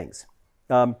two things.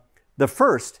 The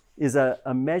first is a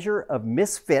measure of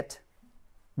misfit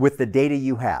with the data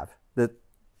you have, the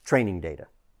training data,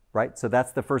 right? So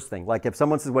that's the first thing. Like if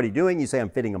someone says, what are you doing? You say, I'm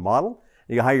fitting a model.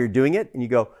 And you go, how you're doing it? And you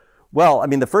go, well, I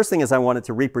mean, the first thing is I want it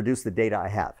to reproduce the data I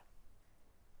have.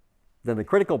 Then the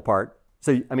critical part,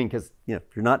 so, I mean, because,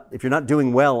 if you're not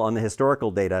doing well on the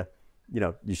historical data,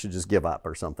 you should just give up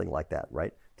or something like that,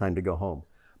 right? Time to go home.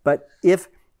 But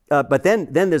then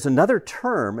there's another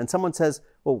term, and someone says,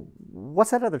 well, what's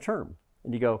that other term?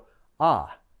 And you go,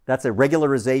 that's a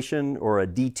regularization or a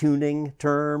detuning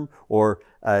term, or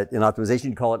in optimization,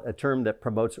 you call it a term that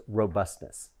promotes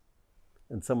robustness.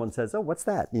 And someone says, oh, what's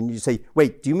that? And you say,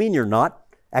 wait, do you mean you're not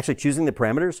actually choosing the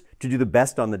parameters to do the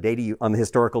best on the data, on the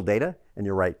historical data? And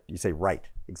you're right. You say, right,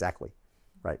 exactly,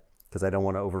 right, because I don't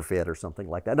want to overfit or something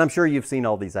like that. And I'm sure you've seen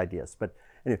all these ideas, but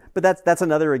anyway, but that's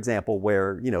another example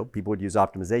where people would use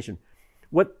optimization.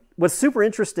 What's super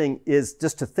interesting is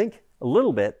just to think a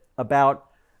little bit about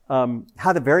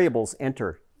how the variables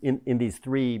enter in these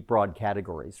three broad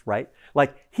categories, right?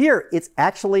 Like here, it's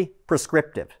actually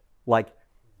prescriptive. Like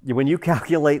when you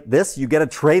calculate this, you get a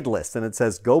trade list, and it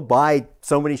says go buy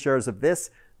so many shares of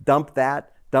this, dump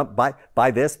that,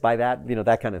 buy this, buy that,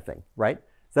 that kind of thing, right?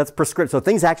 So that's prescriptive. So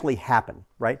things actually happen,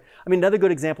 right? I mean, another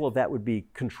good example of that would be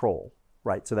control.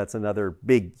 Right, so that's another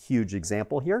big, huge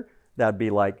example here. That'd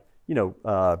be like,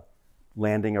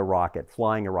 landing a rocket,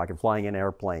 flying an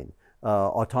airplane,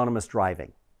 autonomous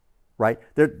driving, right?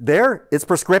 There, it's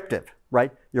prescriptive,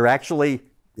 right? You're actually,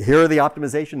 here are the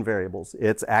optimization variables.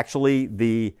 It's actually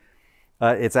literally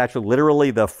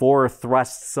the 4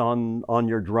 thrusts on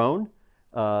your drone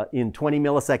in 20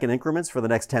 millisecond increments for the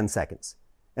next 10 seconds.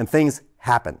 And things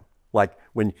happen. Like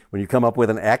when you come up with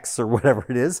an X or whatever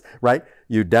it is, right?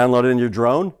 You download it in your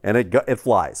drone and it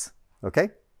flies, okay?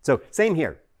 So same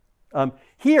here.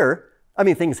 Here, I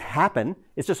mean, things happen.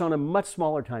 It's just on a much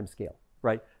smaller time scale,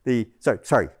 right?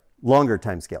 Longer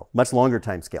time scale, much longer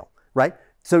time scale, right?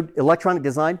 So electronic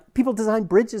design, people design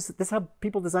bridges. That's how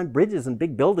people design bridges and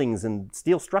big buildings and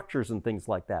steel structures and things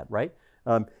like that, right?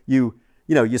 You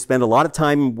spend a lot of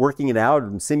time working it out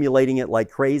and simulating it like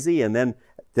crazy, and then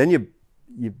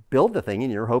you build the thing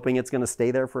and you're hoping it's going to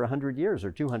stay there for 100 years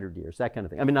or 200 years, that kind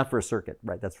of thing. I mean, not for a circuit,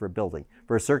 right? That's for a building.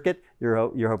 For a circuit,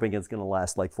 you're hoping it's going to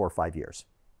last like 4 or 5 years,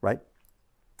 right?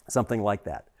 Something like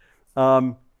that.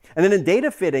 And then in data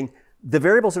fitting, the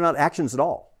variables are not actions at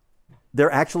all.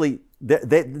 They're actually,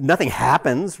 nothing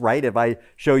happens, right? If I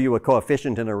show you a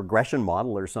coefficient in a regression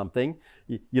model or something,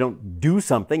 you don't do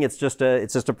something. It's just a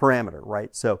parameter,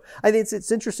 right? So I think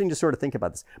it's interesting to sort of think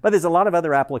about this. But there's a lot of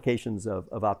other applications of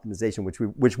optimization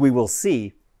which we will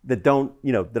see that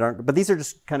aren't. But these are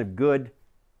just kind of good,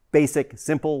 basic,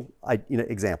 simple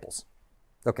examples.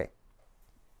 Okay.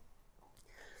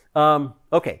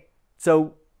 Okay.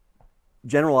 So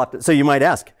so you might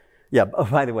ask, yeah. Oh,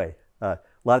 by the way.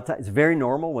 A lot of times, it's very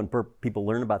normal when people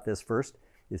learn about this first,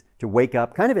 is to wake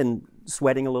up kind of in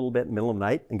sweating a little bit in the middle of the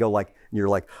night and go like, and you're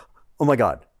like, oh my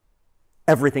God,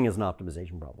 everything is an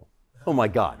optimization problem. Oh my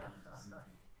God.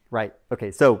 Right, okay,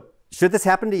 so should this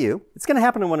happen to you? It's gonna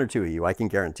happen to 1 or 2 of you, I can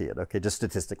guarantee it, okay, just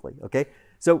statistically, okay?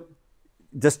 So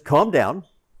just calm down.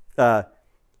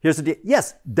 Here's the deal.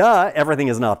 Yes, duh, everything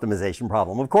is an optimization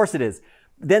problem. Of course it is.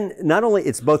 Then not only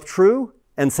it's both true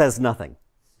and says nothing.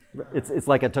 It's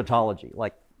like a tautology,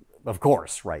 like, of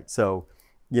course, right? So,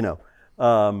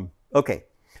 okay.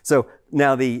 So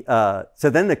now so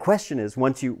then the question is,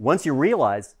 once you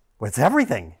realize, well, it's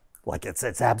everything. Like it's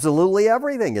absolutely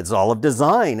everything. It's all of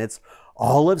design. It's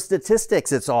all of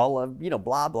statistics. It's all of,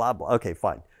 blah, blah, blah. Okay,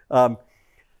 fine.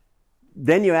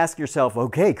 Then you ask yourself,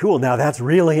 okay, cool. Now that's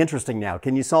really interesting now.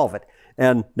 Can you solve it?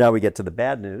 And now we get to the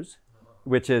bad news,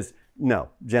 which is, no,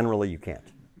 generally you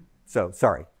can't. So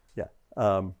sorry. Yeah.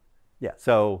 Yeah,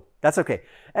 so that's okay.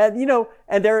 And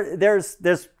and there's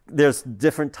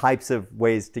different types of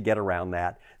ways to get around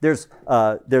that. There's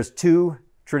 2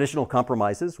 traditional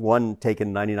compromises, one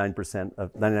taken 99.9%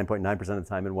 of the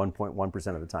time and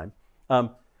 1.1% of the time.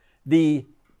 The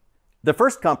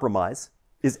first compromise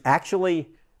is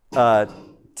actually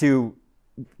to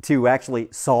actually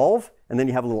solve, and then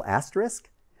you have a little asterisk,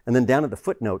 and then down at the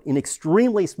footnote in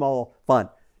extremely small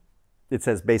font, it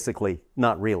says basically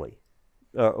not really.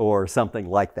 Or something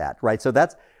like that, right? So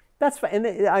that's fine.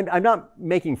 And I'm not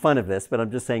making fun of this, but I'm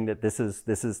just saying that this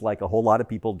is like a whole lot of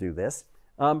people do this,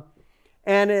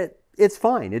 and it's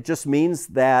fine. It just means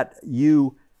that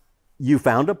you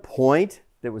found a point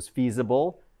that was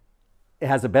feasible. It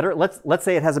has a better let's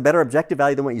say it has a better objective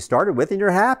value than what you started with, and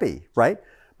you're happy, right?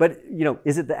 But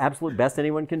is it the absolute best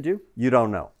anyone can do? You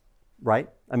don't know, right?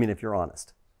 I mean, if you're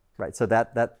honest. Right, so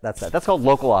that's that. That's called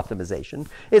local optimization.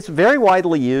 It's very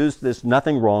widely used. There's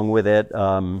nothing wrong with it.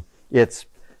 It's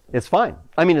fine.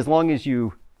 I mean, as long as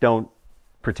you don't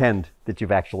pretend that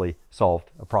you've actually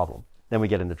solved a problem, then we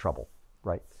get into trouble,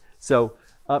 right? So,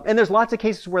 and there's lots of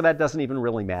cases where that doesn't even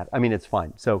really matter. I mean, it's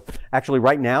fine. So actually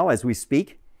right now, as we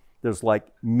speak, there's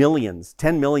like millions,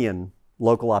 10 million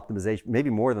local optimization,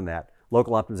 maybe more than that,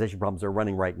 local optimization problems are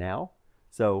running right now.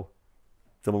 So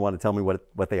someone want to tell me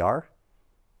what they are?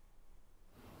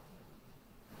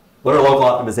 What are local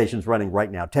optimizations running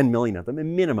right now? 10 million of them, a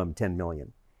minimum 10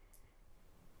 million.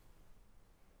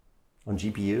 On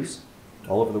GPUs,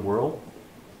 all over the world,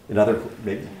 in other,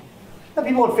 maybe.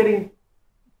 People are fitting,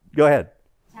 go ahead.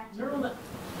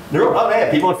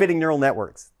 People are fitting neural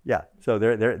networks. Yeah, so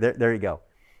there you go.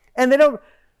 And they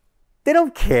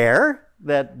don't care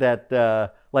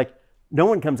that like, no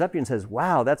one comes up to you and says,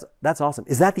 wow, that's awesome.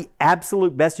 Is that the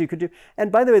absolute best you could do? And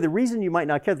by the way, the reason you might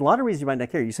not care, there's a lot of reasons you might not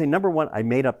care. You say, number one, I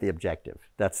made up the objective.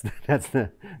 That's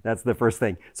the first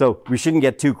thing. So we shouldn't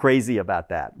get too crazy about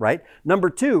that, right? Number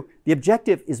two, the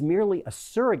objective is merely a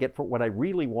surrogate for what I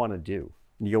really want to do.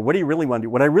 And you go, what do you really want to do?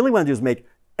 What I really want to do is make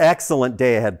excellent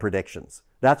day-ahead predictions.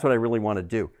 That's what I really want to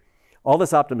do. All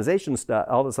this optimization stuff,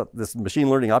 all this machine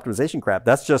learning optimization crap,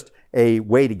 that's just a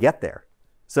way to get there.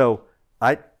 So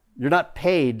you're not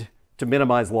paid to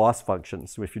minimize loss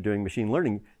functions if you're doing machine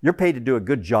learning. You're paid to do a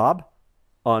good job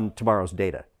on tomorrow's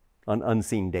data, on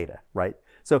unseen data, right?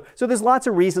 So there's lots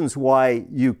of reasons why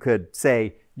you could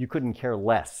say you couldn't care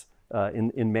less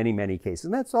in many, many cases.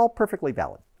 And that's all perfectly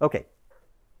valid. Okay.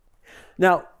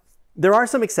 Now, there are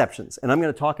some exceptions, and I'm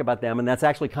going to talk about them, and that's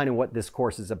actually kind of what this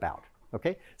course is about.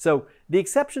 Okay? So the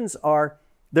exceptions are,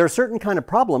 there are certain kind of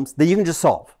problems that you can just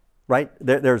solve, right?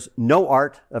 There's no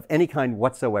art of any kind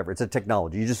whatsoever. It's a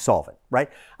technology. You just solve it, right?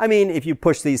 I mean, if you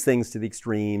push these things to the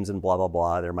extremes and blah, blah,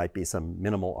 blah, there might be some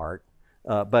minimal art,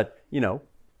 but, you know,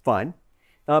 fine.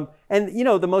 And, you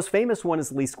know, the most famous one is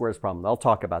the least squares problem. I'll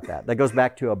talk about that. That goes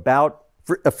back to about,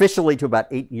 officially to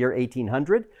about year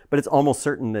 1800, but it's almost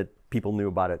certain that people knew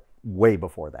about it way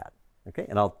before that. Okay,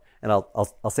 and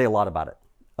I'll say a lot about it.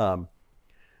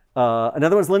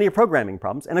 Another one is linear programming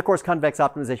problems, and of course, convex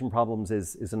optimization problems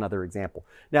is another example.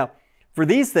 Now, for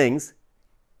these things,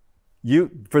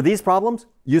 for these problems,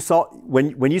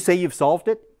 when you say you've solved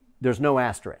it, there's no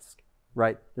asterisk,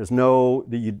 right? There's no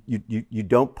you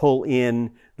don't pull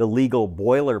in the legal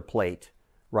boilerplate,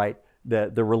 right?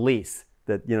 The release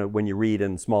that, you know, when you read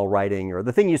in small writing, or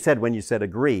the thing you said when you said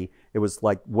agree, it was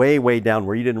like way down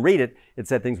where you didn't read it. It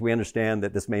said things, we understand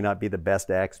that this may not be the best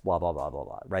X, blah, blah, blah, blah,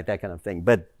 blah, right? That kind of thing.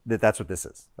 But that's what this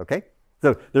is, okay?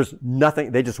 So there's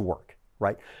nothing, they just work,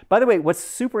 right? By the way, what's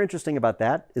super interesting about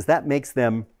that is that makes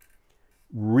them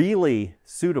really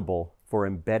suitable for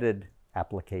embedded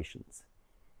applications,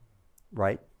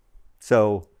 right?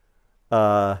 So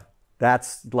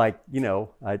that's like, you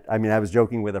know, I mean, I was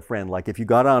joking with a friend, like if you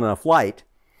got on a flight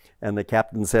and the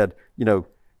captain said, you know,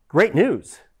 great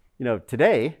news, you know,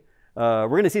 today we're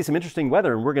going to see some interesting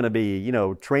weather and we're going to be, you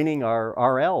know, training our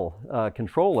RL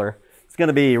controller. It's going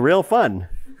to be real fun,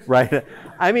 right?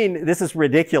 I mean, this is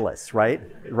ridiculous, right?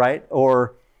 Right?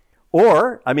 Or,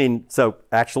 I mean, so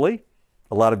actually,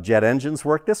 a lot of jet engines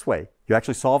work this way. You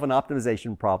actually solve an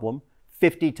optimization problem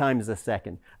 50 times a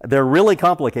second. They're really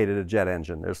complicated, a jet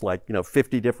engine. There's like, you know,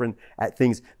 50 different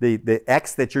things. The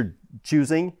X that you're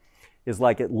choosing is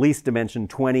like at least dimension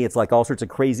 20. It's like all sorts of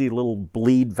crazy little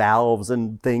bleed valves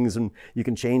and things, and you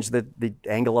can change the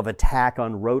angle of attack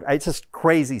on road. It's just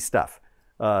crazy stuff.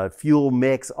 Fuel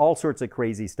mix, all sorts of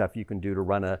crazy stuff you can do to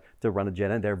run a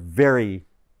jet engine. They're very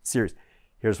serious.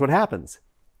 Here's what happens.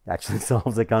 It actually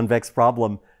solves a convex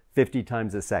problem 50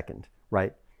 times a second,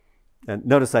 right? And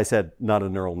notice I said not a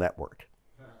neural network.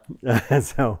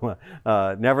 So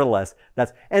nevertheless,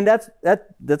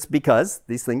 that's because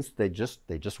these things, they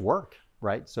just work,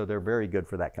 right? So they're very good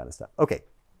for that kind of stuff. Okay,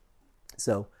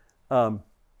 so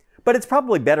but it's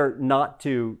probably better not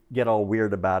to get all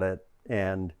weird about it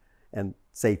and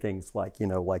say things like, you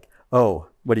know, like, oh,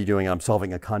 what are you doing? I'm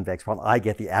solving a convex problem. I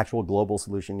get the actual global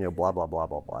solution, you know, blah blah blah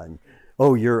blah blah. And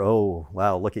oh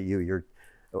wow, look at you, you're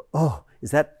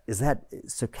is that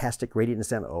stochastic gradient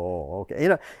descent? Oh, okay. You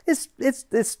know,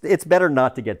 it's better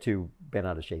not to get too bent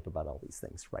out of shape about all these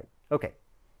things, right? Okay.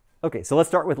 So let's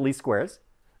start with least squares.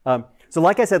 So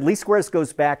like I said, least squares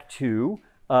goes back to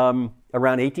around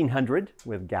 1800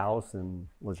 with Gauss and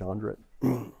Legendre,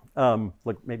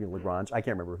 maybe Lagrange. I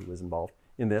can't remember who was involved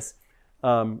in this,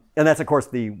 and that's of course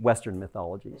the Western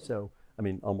mythology. So I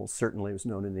mean, almost certainly it was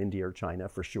known in India or China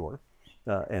for sure.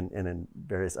 And in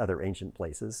various other ancient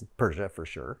places, Persia for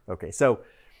sure. Okay, so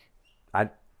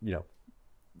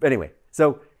anyway,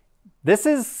 so this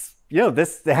is,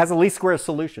 this has a least squares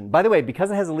solution. By the way,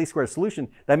 because it has a least squares solution,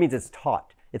 that means it's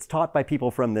taught. It's taught by people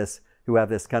from this, who have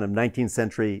this kind of 19th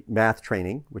century math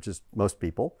training, which is most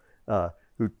people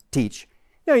who teach.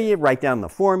 You write down the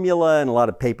formula and a lot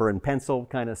of paper and pencil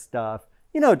kind of stuff.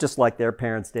 Just like their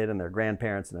parents did and their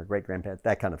grandparents and their great-grandparents,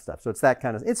 that kind of stuff. So it's that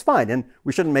kind of, it's fine. And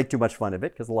we shouldn't make too much fun of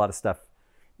it because a lot of stuff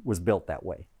was built that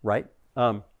way, right?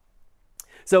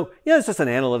 So, it's just an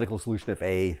analytical solution if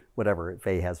A, whatever, if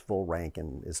A has full rank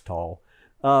and is tall.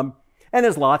 And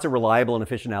there's lots of reliable and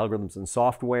efficient algorithms and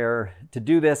software to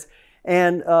do this.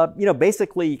 And,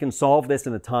 basically you can solve this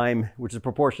in a time which is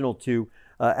proportional to,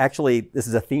 actually, this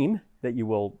is a theme that you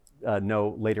will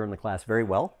know later in the class very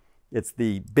well. It's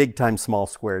the big times small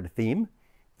squared theme.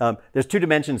 There's two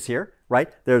dimensions here, right?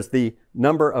 There's the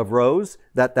number of rows,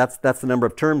 that's the number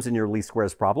of terms in your least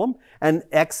squares problem. And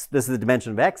x, this is the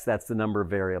dimension of x, that's the number of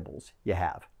variables you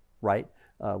have, right?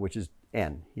 Which is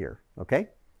n here, okay?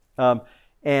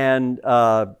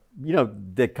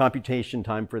 The computation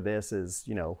time for this is,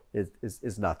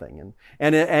 is nothing.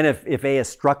 And if A is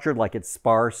structured like it's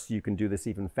sparse, you can do this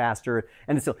even faster.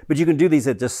 But you can do these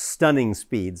at just stunning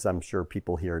speeds. I'm sure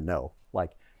people here know.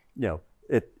 Like,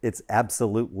 it's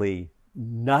absolutely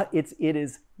not. It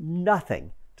is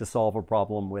nothing to solve a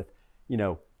problem with,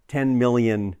 10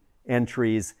 million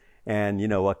entries and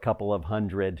a couple of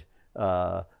hundred.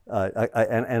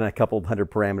 And a couple of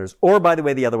hundred parameters, or by the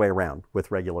way, the other way around with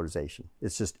regularization.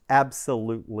 It's just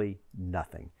absolutely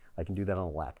nothing. I can do that on a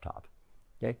laptop,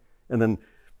 okay? And then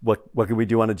what can we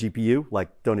do on a GPU? Like,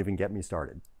 don't even get me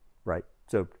started, right?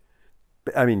 So,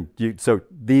 I mean, so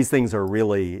these things are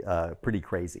really pretty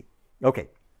crazy. Okay.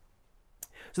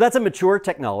 So that's a mature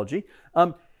technology.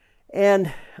 How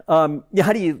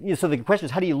do you, so the question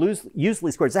is, how do you use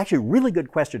least squares? It's actually a really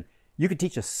good question. You could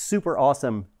teach a super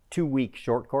awesome 2-week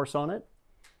short course on it,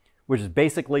 which is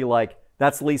basically like,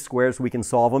 that's least squares, we can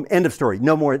solve them, end of story.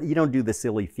 No more, you don't do the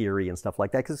silly theory and stuff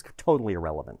like that because it's totally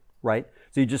irrelevant, right?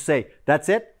 So you just say, that's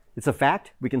it, it's a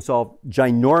fact, we can solve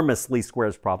ginormous least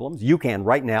squares problems. You can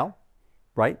right now,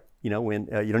 right? You know, when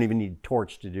you don't even need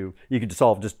torch to do, you could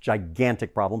solve just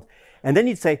gigantic problems. And then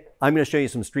you'd say, I'm going to show you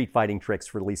some street fighting tricks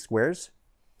for least squares,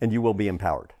 and you will be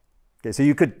empowered. Okay, so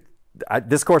you could,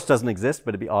 this course doesn't exist,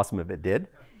 but it'd be awesome if it did.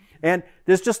 And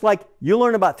there's just like, you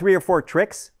learn about 3 or 4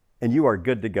 tricks, and you are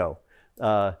good to go.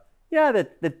 The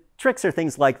tricks are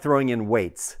things like throwing in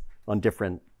weights on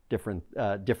different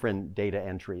data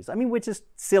entries. I mean, which is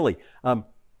silly.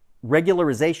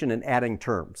 Regularization and adding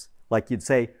terms. Like you'd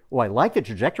say, oh, I like the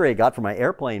trajectory I got for my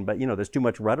airplane, but you know, there's too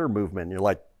much rudder movement. And you're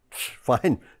like,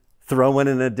 fine, throw in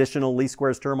an additional least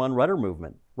squares term on rudder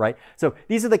movement, right? So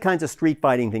these are the kinds of street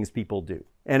fighting things people do.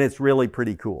 And it's really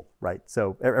pretty cool, right?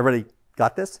 So everybody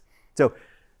got this? So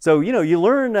you know, you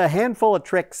learn a handful of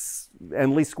tricks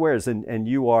and least squares, and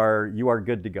you are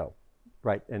good to go,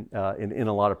 right? And in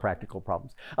a lot of practical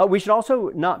problems. We should also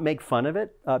not make fun of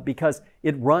it because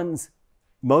it runs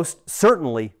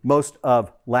certainly most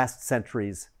of last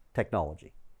century's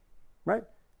technology, right?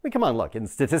 I mean, come on, look, in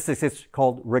statistics it's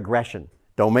called regression.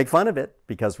 Don't make fun of it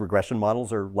because regression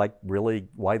models are like really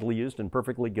widely used and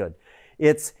perfectly good.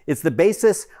 It's the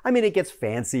basis, I mean, it gets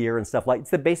fancier and stuff like,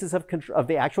 it's the basis of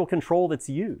the actual control that's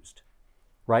used,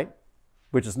 right?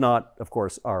 Which is not, of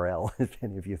course, RL, if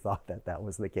any of you thought that that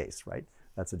was the case, right?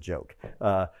 That's a joke.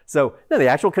 So no, the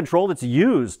actual control that's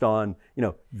used on, you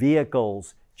know,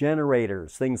 vehicles,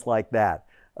 generators, things like that,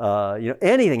 you know,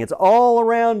 anything, it's all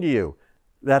around you.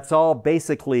 That's all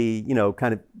basically, you know,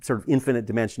 kind of sort of infinite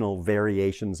dimensional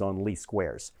variations on least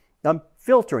squares.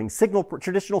 Filtering,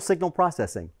 traditional signal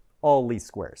processing, all least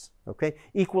squares, okay?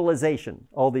 Equalization,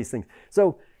 all these things.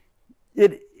 So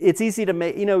it's easy to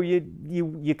make, you know,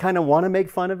 you kind of want to make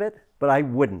fun of it, but I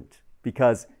wouldn't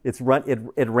because it's running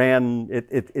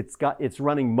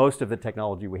most of the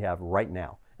technology we have right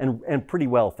now and pretty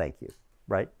well, thank you,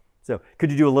 right? So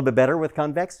could you do a little bit better with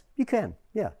Convex? You can,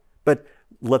 yeah, but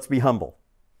let's be humble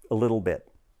a little bit,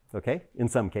 okay? In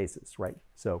some cases, right?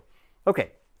 So,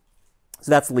 okay, so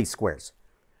that's least squares.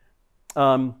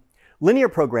 Linear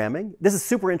programming, this is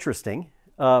super interesting.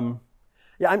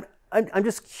 Yeah, I'm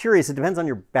just curious, it depends on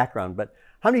your background, but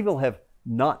how many people have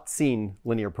not seen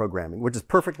linear programming, which is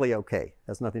perfectly okay,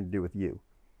 has nothing to do with you.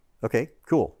 Okay,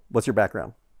 cool. What's your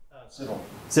background? Civil.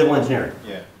 Civil engineering.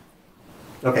 Yeah.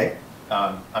 Okay.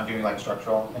 I'm doing like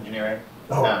structural engineering.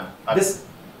 Oh,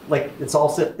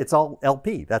 it's all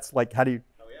LP. That's like, how do you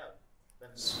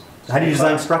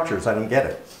design structures? I don't get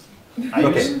it.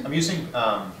 I'm using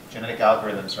genetic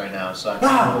algorithms right now, so I'm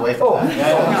trying to move away from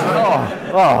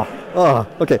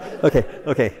that. Okay.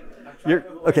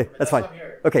 Okay, that's fine.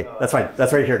 Okay, that's fine.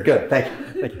 That's right here. Good.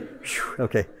 Thank you. Whew.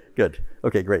 Okay, good.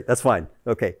 Okay, great. That's fine.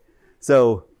 Okay.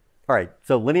 So, all right.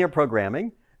 So linear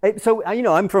programming. So, you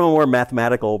know, I'm from a more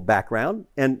mathematical background,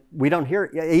 and you didn't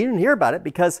hear about it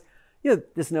because, you know,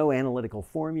 there's no analytical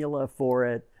formula for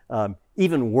it.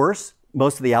 Even worse,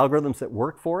 most of the algorithms that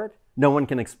work for it, no one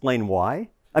can explain why.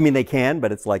 I mean, they can,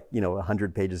 but it's like, you know,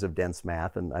 100 pages of dense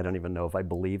math, and I don't even know if I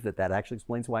believe that that actually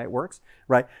explains why it works,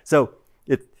 right? So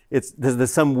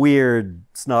there's some weird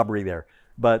snobbery there.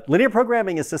 But linear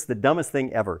programming is just the dumbest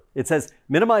thing ever. It says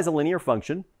minimize a linear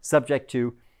function subject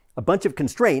to a bunch of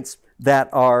constraints that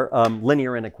are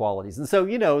linear inequalities. And so,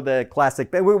 you know, the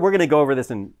classic, we're going to go over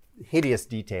this in hideous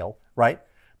detail, right?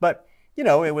 But, you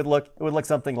know, it would look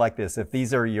something like this. If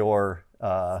these are your,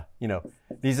 you know,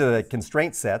 these are the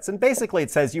constraint sets. And basically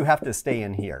it says you have to stay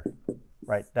in here,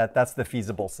 right? That's the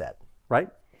feasible set, right?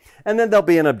 And then there'll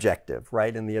be an objective,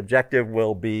 right? And the objective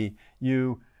will be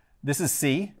this is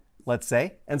C, let's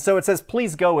say. And so it says,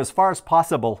 please go as far as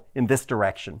possible in this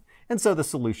direction. And so the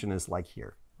solution is like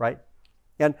here, right?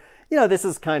 And, you know, this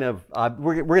is kind of,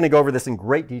 we're going to go over this in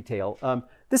great detail.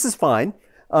 This is fine.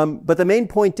 But the main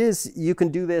point is you can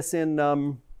do this in,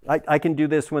 I can do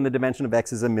this when the dimension of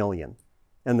X is 1,000,000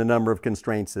 and the number of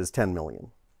constraints is 10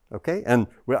 million, okay? And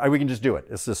we can just do it.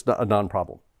 It's just a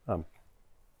non-problem.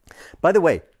 By the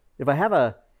way, if I have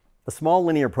a small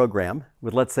linear program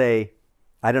with, let's say,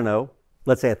 I don't know,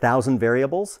 let's say 1,000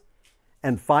 variables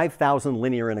and 5,000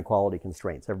 linear inequality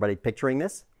constraints. Everybody picturing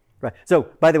this? Right. So,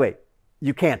 by the way,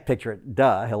 you can't picture it.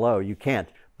 Duh, hello, you can't.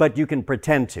 But you can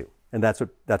pretend to. And that's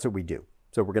what we do.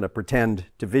 So we're going to pretend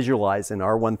to visualize in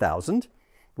R1000,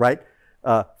 right?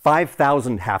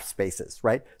 5,000 half spaces,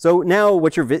 right? So now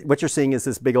what you're seeing is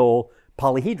this big old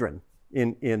polyhedron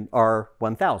in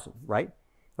R1000, right?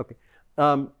 Okay.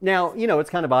 Now, you know, it's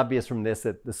kind of obvious from this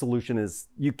that the solution is,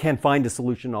 you can find a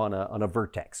solution on a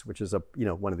vertex, which is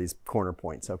one of these corner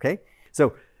points, okay?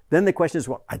 So then the question is,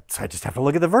 well, I just have to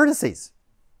look at the vertices.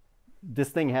 This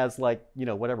thing has like, you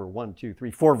know, whatever, 1, 2,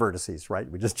 3, 4 vertices, right?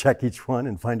 We just check each one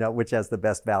and find out which has the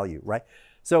best value, right?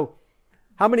 So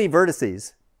how many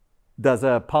vertices does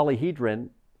a polyhedron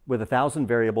with 1,000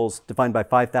 variables defined by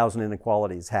 5,000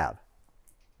 inequalities have?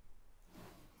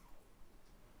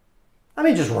 I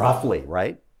mean, just roughly,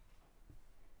 right?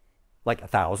 Like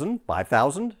 1,000,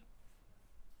 5,000?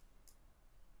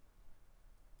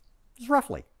 Just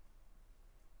roughly.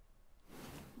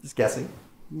 Just guessing.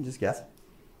 You can just guess.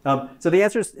 So the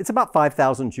answer is, it's about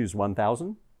 5,000 choose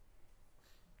 1,000.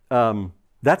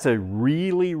 That's a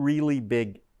really, really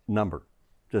big number,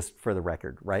 just for the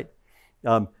record, right?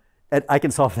 And I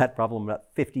can solve that problem in about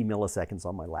 50 milliseconds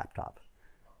on my laptop.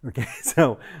 Okay,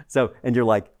 and you're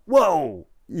like, whoa,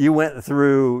 you went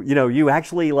through, you know, you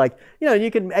actually like, you know, you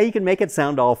can make it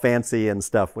sound all fancy and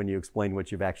stuff when you explain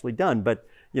what you've actually done, but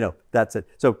you know, that's it.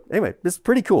 So anyway, this is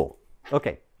pretty cool.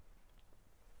 Okay.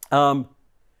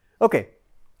 Okay.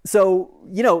 So,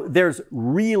 you know, there's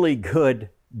really good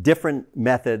different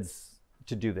methods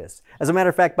to do this. As a matter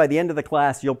of fact, by the end of the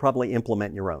class, you'll probably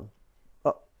implement your own,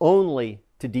 only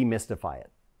to demystify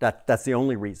it. That's the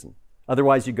only reason.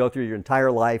 Otherwise, you go through your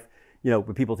entire life, you know,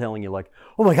 with people telling you like,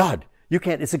 oh my God, you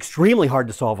can't, it's extremely hard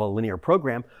to solve a linear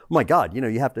program. Oh my God, you know,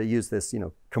 you have to use this, you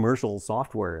know, commercial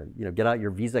software and, you know, get out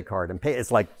your Visa card and pay. It's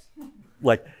like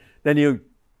then you'll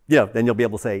be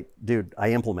able to say, dude,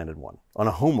 I implemented one on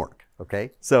a homework.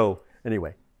 Okay, so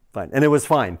anyway, fine. And it was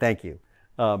fine, thank you.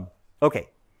 Okay.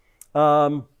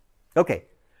 Okay.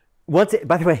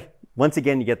 By the way, once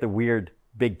again, you get the weird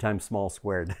big times small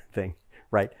squared thing,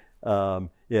 right?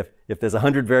 If there's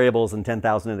 100 variables and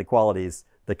 10,000 inequalities,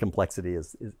 the complexity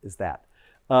is that.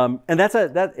 And it's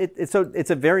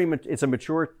a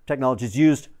mature technology. It's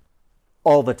used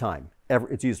all the time.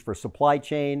 It's used for supply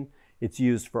chain. It's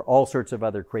used for all sorts of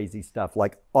other crazy stuff,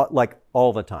 like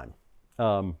all the time.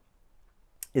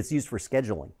 It's used for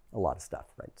scheduling a lot of stuff,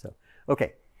 right? So,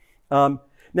 okay.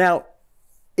 Now,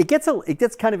 it gets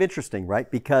kind of interesting,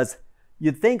 right? Because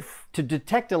you'd think to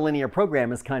detect a linear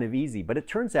program is kind of easy, but it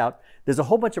turns out there's a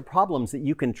whole bunch of problems that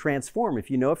you can transform. If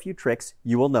you know a few tricks,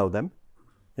 you will know them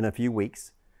in a few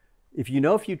weeks. If you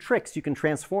know a few tricks, you can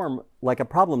transform like a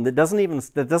problem that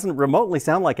doesn't remotely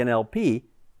sound like an LP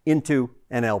into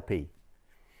an LP.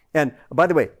 And by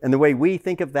the way, and the way we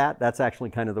think of that, that's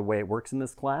actually kind of the way it works in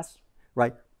this class,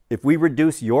 right? If we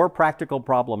reduce your practical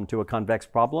problem to a convex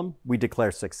problem, we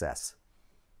declare success.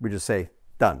 We just say,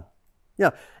 done. You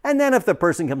know, and then if the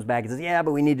person comes back and says, yeah,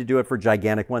 but we need to do it for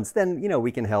gigantic ones, then, you know,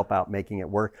 we can help out making it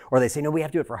work. Or they say, no, we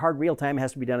have to do it for hard real time. It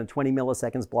has to be done in 20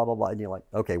 milliseconds, blah, blah, blah. And you're like,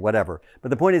 okay, whatever. But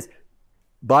the point is,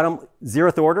 bottom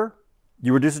 0th order,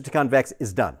 you reduce it to convex,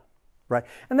 is done. Right?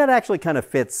 And that actually kind of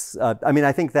fits. I mean,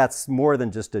 I think that's more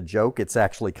than just a joke. It's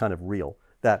actually kind of real.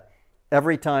 That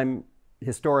every time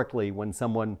historically when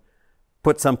someone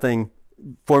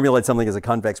formulated something as a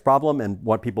convex problem and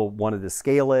what people wanted to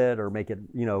scale it or make it,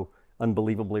 you know,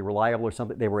 unbelievably reliable or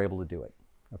something, they were able to do it.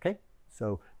 Okay?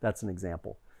 So that's an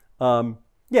example.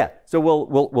 Yeah, so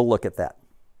we'll look at that.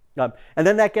 And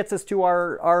then that gets us to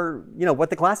our you know, what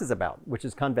the class is about, which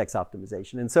is convex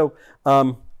optimization. And so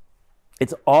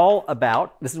it's all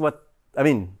about, this is what, I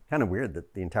mean, kind of weird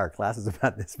that the entire class is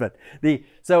about this, but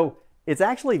so it's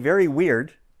actually very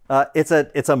weird. It's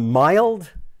a mild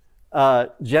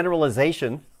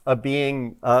generalization of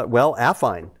being, well,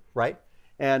 affine, right?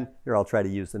 And here, I'll try to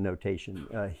use the notation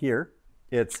here.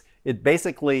 It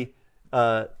basically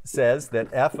says that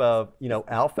f of, you know,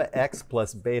 alpha x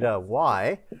plus beta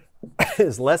y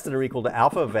is less than or equal to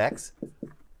alpha of x,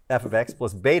 f of x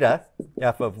plus beta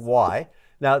f of y.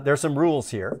 Now, there's some rules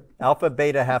here. Alpha,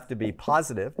 beta have to be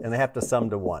positive, and they have to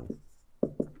sum to 1.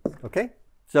 Okay?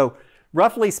 So,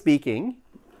 roughly speaking,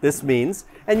 this means,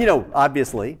 and you know,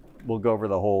 obviously, we'll go over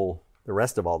the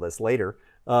rest of all this later,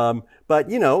 but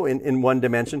you know, in one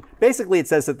dimension, basically it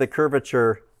says that the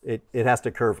curvature, it has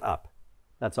to curve up.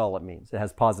 That's all it means. It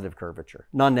has positive curvature,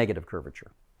 non-negative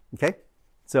curvature. Okay?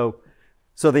 So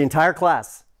the entire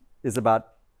class is about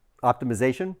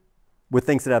optimization with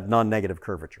things that have non-negative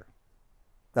curvature.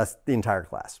 That's the entire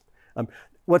class.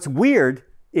 What's weird,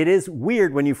 it is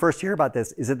weird when you first hear about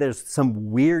this, is that there's some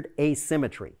weird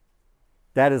asymmetry.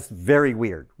 That is very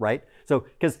weird, right? So,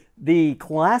 because the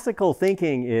classical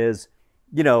thinking is,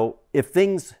 you know, if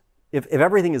things if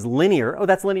everything is linear, oh,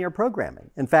 that's linear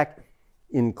programming. In fact,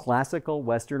 in classical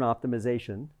Western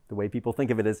optimization, the way people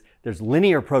think of it is there's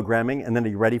linear programming, and then are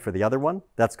you ready for the other one?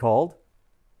 That's called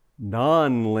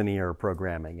non-linear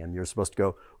programming. And you're supposed to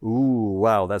go, ooh,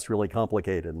 wow, that's really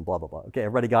complicated and blah, blah, blah. Okay,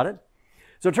 everybody got it?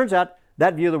 So it turns out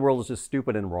that view of the world is just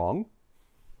stupid and wrong.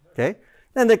 Okay?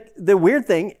 And the weird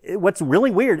thing, what's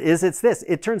really weird is it's this.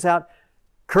 It turns out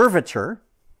curvature,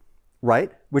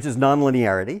 right, which is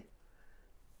nonlinearity,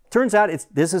 turns out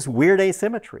there's this weird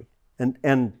asymmetry.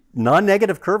 And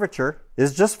non-negative curvature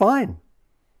is just fine.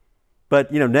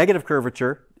 But, negative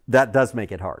curvature, that does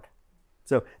make it hard.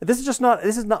 So this is not,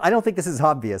 I don't think this is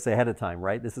obvious ahead of time,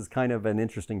 right? This is kind of an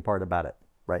interesting part about it,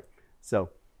 right? So,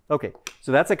 okay,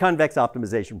 so that's a convex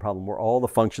optimization problem where all the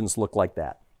functions look like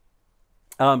that.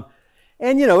 And,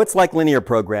 it's like linear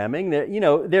programming.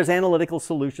 There's analytical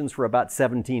solutions for about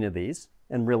 17 of these.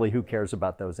 And really, who cares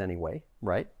about those anyway,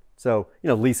 right? So,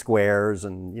 least squares,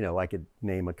 and, I could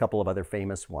name a couple of other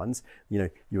famous ones. You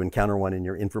encounter one in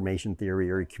your information theory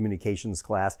or your communications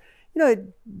class.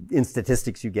 In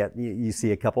statistics, you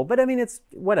see a couple. But, I mean, it's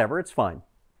whatever. It's fine.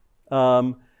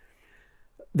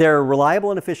 They're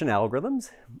reliable and efficient algorithms.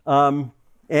 And,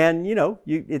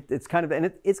 it's kind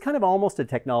of almost a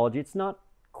technology. It's not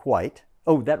quite.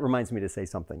 Oh, that reminds me to say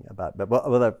something about,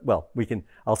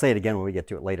 I'll say it again when we get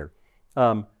to it later.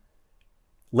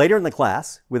 Later in the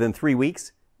class, within 3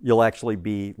 weeks, you'll actually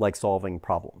be like solving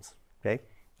problems, okay?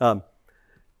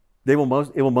 It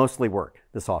will mostly work,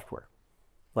 the software,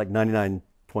 like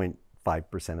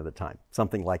 99.5% of the time,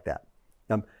 something like that.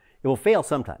 It will fail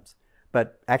sometimes,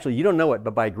 but actually you don't know it,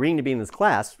 but by agreeing to be in this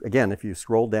class, again, if you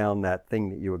scroll down that thing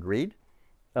that you agreed,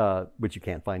 which you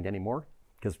can't find anymore,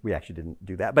 because we actually didn't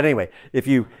do that. But anyway, if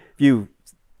you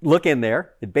look in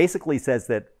there, it basically says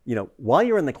that, while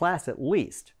you're in the class at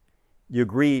least, you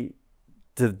agree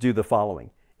to do the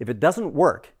following. If it doesn't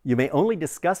work, you may only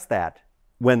discuss that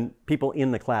when people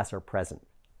in the class are present.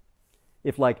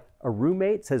 If like a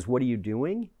roommate says, what are you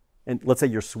doing? And let's say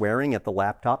you're swearing at the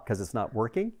laptop because it's not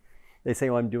working. They say,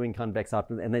 oh, I'm doing convex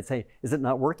optimization. And they say, is it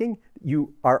not working?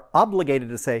 You are obligated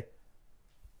to say,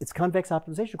 it's convex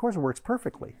optimization. Of course, it works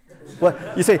perfectly. Well,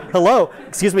 you say, hello,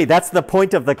 excuse me, that's the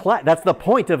point of the class. That's the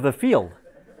point of the field.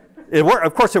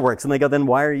 Of course it works. And they go, then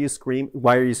why are you swearing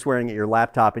at your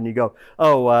laptop? And you go,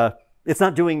 oh, it's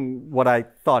not doing what I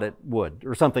thought it would,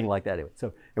 or something like that.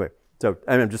 Anyway, so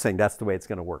I'm just saying that's the way it's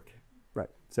going to work, right?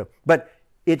 So, but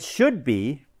it should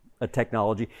be a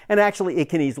technology, and actually it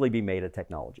can easily be made a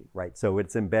technology, right? So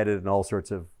it's embedded in all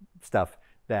sorts of stuff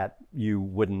that you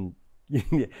wouldn't,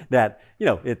 that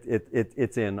it's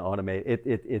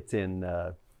in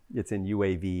it's in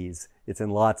UAVs, it's in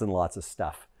lots and lots of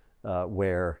stuff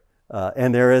where.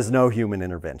 And there is no human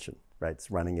intervention, right?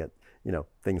 It's running at,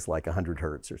 things like 100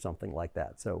 hertz or something like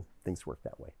that. So things work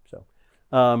that way. So,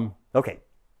 okay.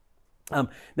 Now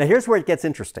here's where it gets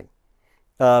interesting.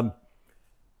 So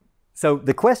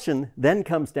the question then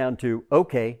comes down to,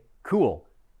 okay, cool.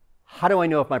 How do I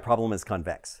know if my problem is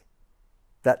convex?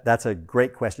 That's a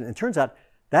great question. It turns out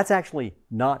that's actually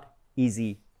not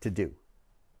easy to do.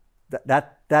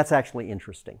 That's actually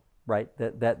interesting. Right?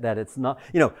 That it's not,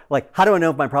 like, how do I know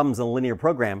if my problem is a linear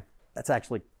program? That's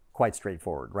actually quite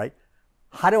straightforward, right?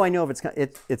 How do I know if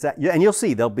it's and you'll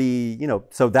see there'll be,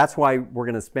 so that's why we're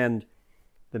going to spend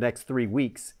the next 3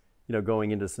 weeks,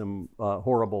 going into some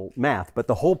horrible math. But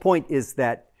the whole point is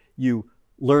that you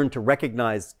learn to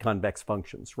recognize convex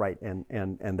functions, right?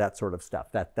 And that sort of stuff.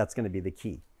 That's going to be the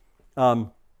key.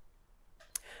 And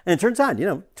it turns out,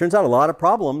 a lot of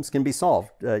problems can be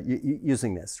solved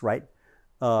using this, right?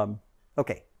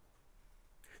 Okay,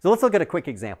 so let's look at a quick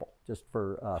example just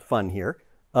for fun here.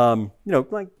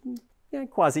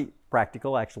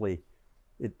 Quasi-practical, actually,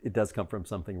 it does come from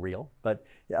something real. But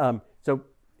so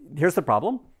here's the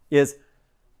problem is,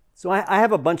 so I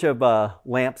have a bunch of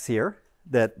lamps here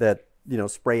that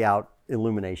spray out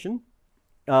illumination.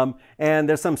 And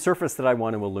there's some surface that I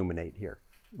want to illuminate here,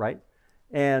 right?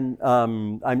 And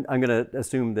I'm going to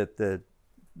assume that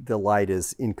the light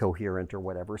is incoherent or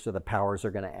whatever, so the powers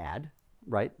are going to add,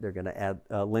 right? They're going to add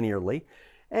linearly.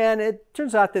 And it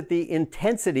turns out that the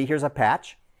intensity, here's a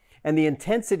patch, and the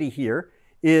intensity here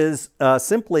is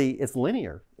it's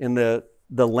linear in the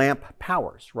lamp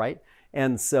powers, right?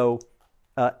 And so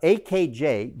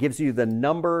AKJ gives you the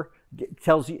number,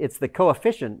 tells you it's the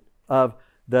coefficient of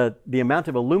the amount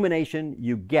of illumination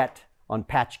you get on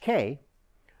patch K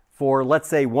for, let's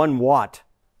say, 1 watt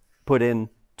put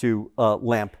into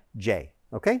lamp J,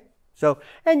 okay? So,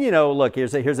 and look,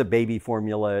 here's a baby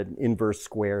formula, inverse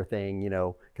square thing,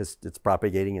 because it's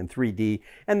propagating in 3D.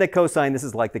 And the cosine, this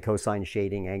is like the cosine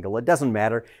shading angle. It doesn't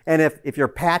matter. And if your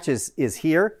patch is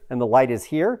here and the light is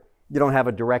here, you don't have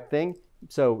a direct thing,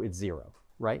 so it's 0,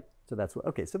 right? So that's what,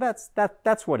 okay, so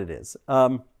that's what it is.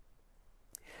 And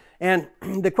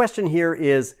the question here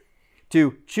is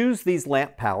to choose these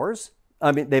lamp powers.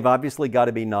 I mean, they've obviously got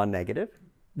to be non-negative.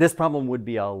 This problem would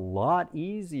be a lot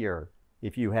easier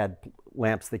if you had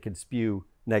lamps that could spew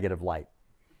negative light.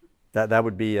 That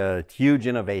would be a huge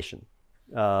innovation.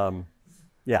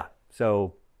 Yeah,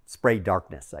 so spray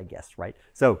darkness, I guess, right?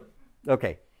 So,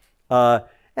 okay.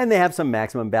 And they have some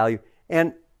maximum value.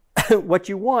 And what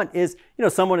you want is,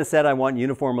 someone has said, I want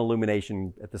uniform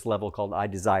illumination at this level called I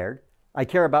desired. I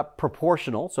care about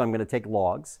proportional, so I'm going to take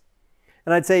logs.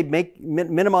 And I'd say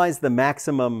minimize the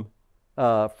maximum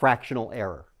fractional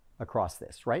error across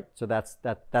this, right? So that's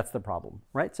the problem,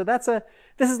 right? So this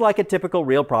is like a typical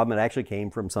real problem. It actually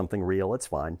came from something real. It's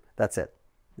fine. That's it.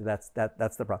 That's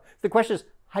the problem. The question is,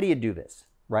 how do you do this,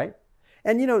 right?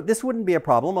 And this wouldn't be a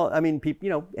problem. I mean,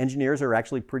 people, engineers are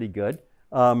actually pretty good.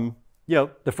 The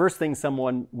first thing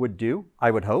someone would do, I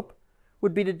would hope,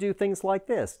 would be to do things like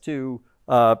this. To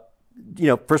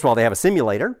first of all, they have a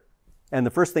simulator, and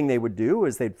the first thing they would do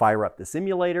is they'd fire up the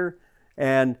simulator,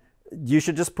 and you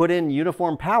should just put in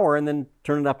uniform power and then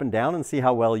turn it up and down and see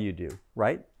how well you do,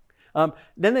 right?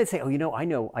 Then they'd say, oh, I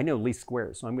know least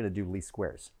squares, so I'm going to do least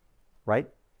squares, right?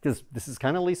 Because this is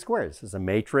kind of least squares. There's a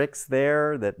matrix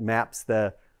there that maps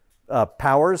the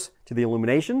powers to the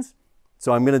illuminations,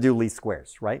 so I'm going to do least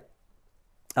squares, right?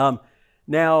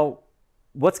 Now,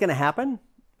 what's going to happen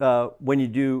when you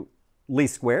do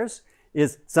least squares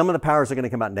is some of the powers are going to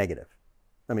come out negative.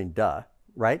 I mean, duh,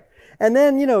 right? And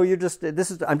then, you're just,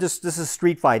 this is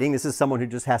street fighting. This is someone who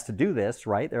just has to do this,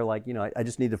 right? They're like, I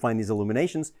just need to find these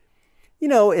illuminations.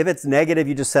 If it's negative,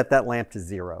 you just set that lamp to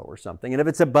 0 or something. And if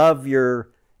it's above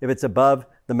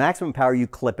the maximum power, you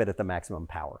clip it at the maximum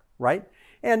power, right?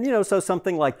 And, so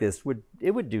something like this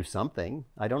would do something.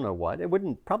 I don't know what. It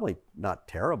wouldn't, probably not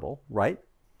terrible, right?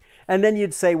 And then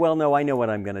you'd say, well, no, I know what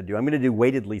I'm going to do. I'm going to do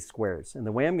weighted least squares. And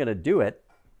the way I'm going to do it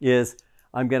is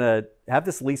I'm going to have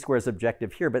this least squares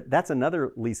objective here, but that's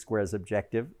another least squares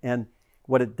objective. And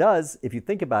what it does, if you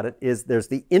think about it, is there's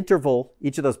the interval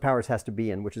each of those powers has to be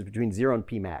in, which is between 0 and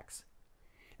P max.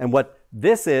 And what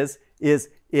this is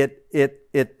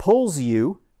it pulls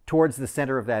you towards the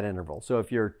center of that interval. So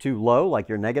if you're too low, like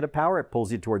your negative power, it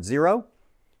pulls you towards 0.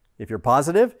 If you're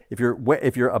positive, if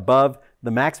you're above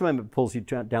the maximum, it pulls you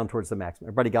down towards the maximum.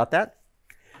 Everybody got that?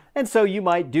 And so you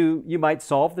might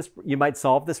solve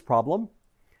this problem.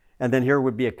 And then here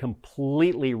would be a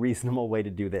completely reasonable way to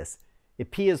do this.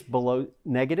 If P is below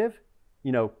negative,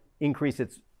 increase,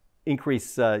 you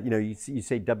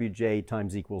say Wj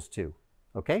times equals 2,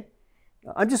 okay?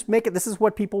 I'm just making, this is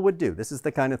what people would do. This is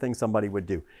the kind of thing somebody would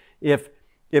do. If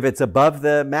it's above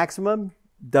the maximum,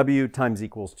 W times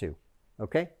equals 2,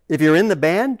 okay? If you're in the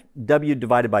band, W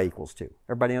divided by equals 2.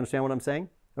 Everybody understand what I'm saying?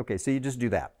 Okay, so you just do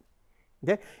that,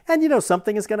 okay? And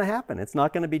something is gonna happen. It's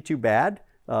not gonna be too bad.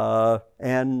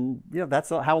 And that's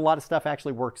how a lot of stuff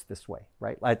actually works this way,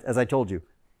 right? As I told you,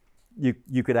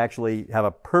 you could actually have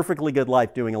a perfectly good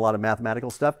life doing a lot of mathematical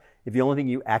stuff if the only thing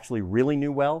you actually really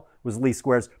knew well was least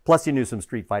squares, plus you knew some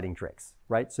street fighting tricks,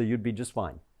 right? So you'd be just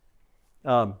fine.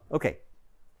 Okay.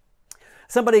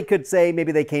 Somebody could say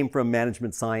maybe they came from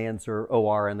management science or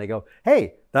OR and they go,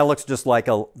 hey, that looks just like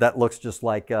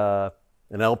an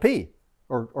LP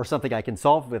or something I can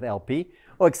solve with LP,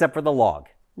 except for the log,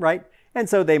 right? And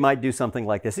so they might do something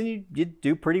like this, and you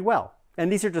do pretty well.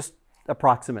 And these are just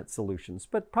approximate solutions,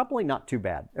 but probably not too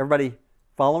bad. Everybody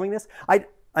following this?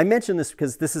 I mention this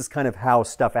because this is kind of how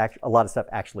a lot of stuff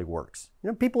actually works.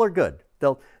 People are good.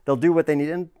 They'll do what they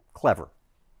need and clever.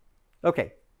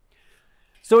 Okay.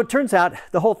 So it turns out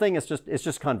the whole thing is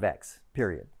just convex,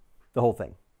 period. The whole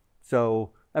thing.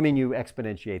 So, I mean, you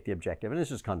exponentiate the objective, and it's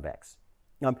just convex.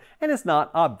 And it's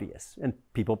not obvious, and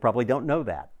people probably don't know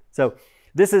that. So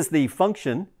this is the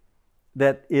function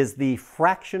that is the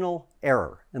fractional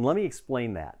error. And let me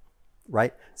explain that,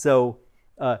 right? So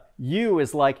U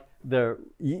is the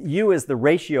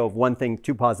ratio of one thing,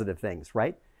 two positive things,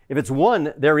 right? If it's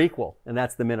 1, they're equal, and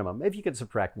that's the minimum. If you could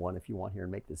subtract 1 if you want here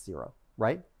and make this 0,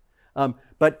 right?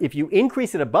 But if you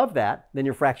increase it above that, then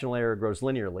your fractional error grows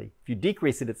linearly. If you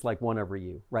decrease it, it's like 1 over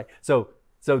U, right? So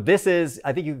this is,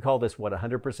 I think you could call this, what,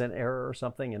 100% error or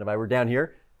something? And if I were down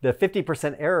here, the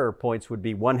 50% error points would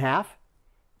be 1/2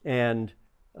 and,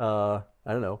 I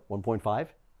don't know, 1.5?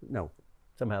 No,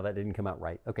 somehow that didn't come out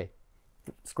right. Okay,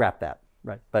 scrap that,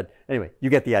 right? But anyway,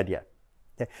 you get the idea.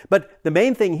 Okay? But the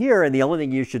main thing here, and the only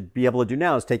thing you should be able to do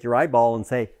now, is take your eyeball and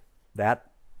say,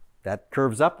 that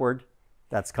curves upward,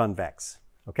 that's convex.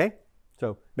 Okay?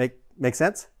 So make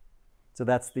sense? So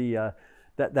that's the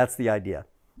idea.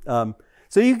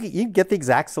 So you get the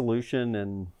exact solution,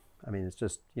 and I mean, it's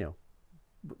just,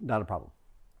 not a problem.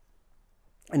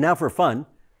 And now for fun,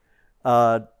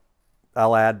 I'll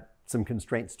add some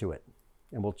constraints to it,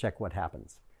 and we'll check what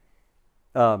happens.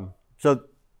 So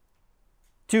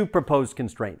 2 proposed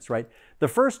constraints, right? The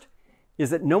first is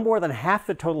that no more than half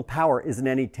the total power is in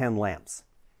any 10 lamps.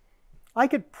 I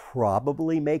could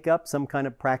probably make up some kind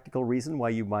of practical reason why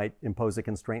you might impose a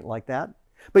constraint like that.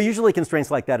 But usually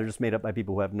constraints like that are just made up by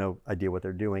people who have no idea what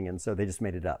they're doing, and so they just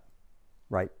made it up,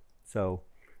 right? So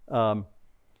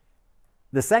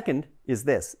the second is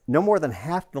this: no more than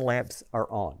half the lamps are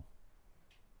on.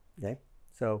 Okay?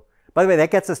 So, by the way,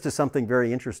 that gets us to something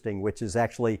very interesting, which is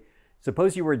actually,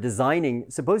 suppose you were designing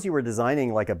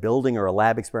like a building or a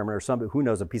lab experiment or something, who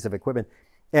knows, a piece of equipment,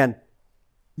 and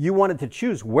you wanted to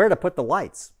choose where to put the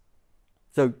lights.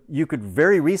 So you could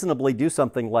very reasonably do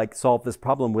something like solve this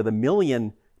problem with 1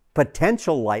 million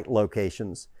potential light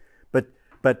locations,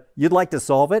 but you'd like to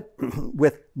solve it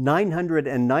with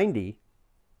 990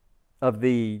 of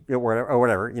the, or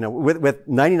whatever, with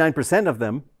 99% of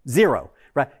them 0,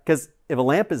 right? Because if a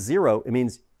lamp is 0, it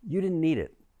means you didn't need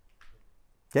it.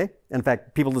 Okay? In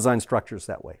fact, people design structures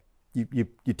that way. You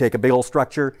take a big old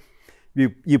structure,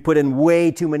 you put in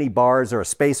way too many bars, or a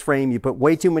space frame, you put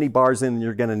way too many bars in than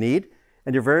you're going to need,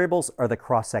 and your variables are the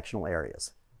cross-sectional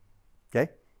areas.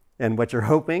 Okay? And what you're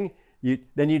hoping,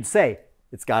 then you'd say,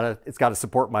 it's got to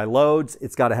support my loads,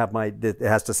 it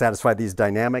has to satisfy these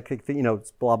dynamic,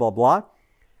 blah, blah, blah.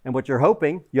 And what you're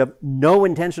hoping, you have no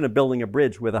intention of building a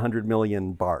bridge with 100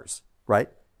 million bars, right?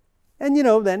 And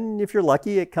then if you're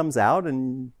lucky, it comes out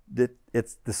and the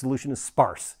solution is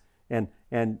sparse. And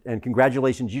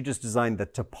congratulations, you just designed the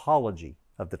topology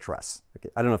of the truss. Okay,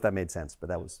 I don't know if that made sense, but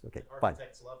that was okay. Fine.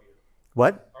 Architects love you.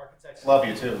 What? Architects love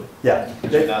you too. Yeah.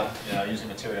 Because you're not using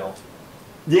material.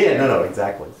 Yeah, no,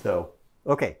 exactly. So,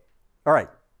 okay. All right.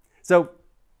 So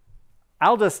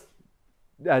I'll just,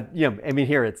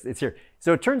 here, it's here.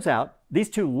 So it turns out these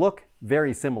two look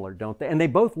very similar, don't they? And they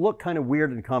both look kind of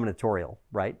weird and combinatorial,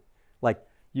 right? Like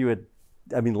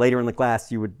later in the class,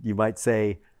 you might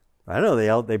say, I don't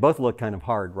know, they both look kind of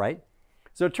hard, right?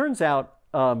 So it turns out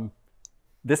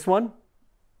this one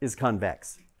is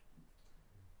convex.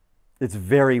 It's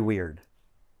very weird,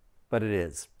 but it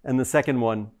is. And the second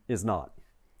one is not.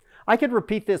 I could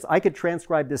repeat this, I could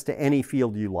transcribe this to any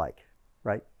field you like,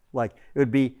 right? Like it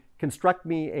would be, construct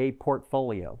me a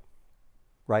portfolio,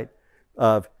 right?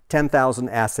 Of 10,000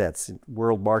 assets,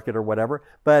 world market or whatever,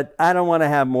 but I don't want to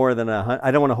have more than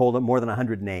I don't want to hold more than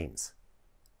 100 names.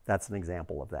 That's an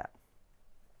example of that.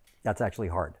 That's actually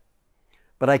hard.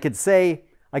 But I could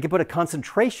put a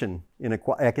concentration in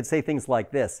I could say things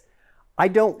like this. I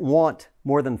don't want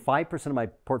more than 5% of my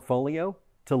portfolio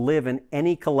to live in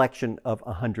any collection of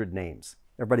 100 names.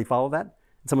 Everybody follow that?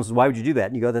 And someone says, why would you do that?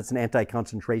 And you go, that's an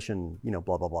anti-concentration,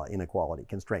 blah, blah, blah, inequality,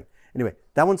 constraint. Anyway,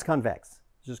 that one's convex.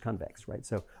 It's just convex, right?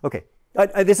 So, okay.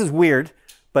 This is weird,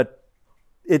 but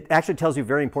it actually tells you a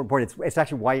very important point. It's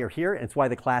actually why you're here, and it's why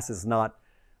the class is not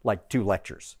like 2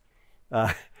 lectures.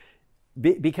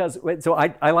 Because, so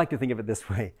I like to think of it this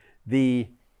way. In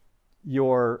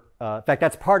fact,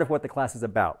 that's part of what the class is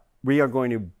about. We are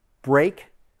going to break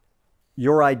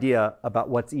your idea about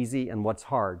what's easy and what's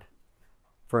hard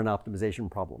for an optimization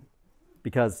problem.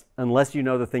 Because unless you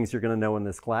know the things you're going to know in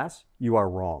this class, you are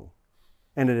wrong.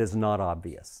 And it is not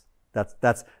obvious. That's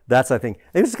I think,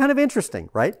 it's kind of interesting,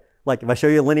 right? Like if I show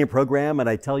you a linear program and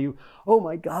I tell you, oh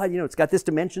my God, it's got this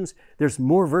dimensions, there's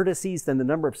more vertices than the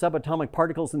number of subatomic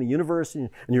particles in the universe, and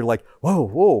you're like, whoa,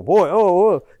 boy,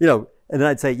 oh, and then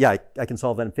I'd say, yeah, I can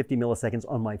solve that in 50 milliseconds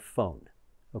on my phone,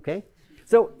 okay?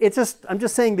 So I'm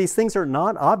just saying these things are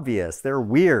not obvious, they're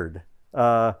weird.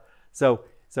 Or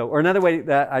another way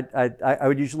that I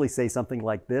would usually say something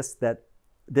like this, that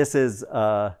this is,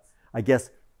 I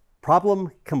guess,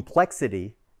 problem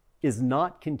complexity is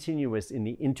not continuous in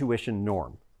the intuition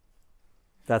norm.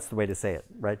 That's the way to say it,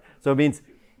 right? So it means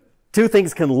 2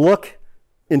 things can look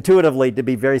intuitively to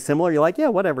be very similar. You're like, yeah,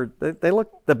 whatever, they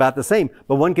look about the same,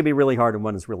 but one can be really hard and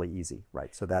one is really easy,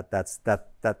 right? So that's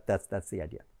the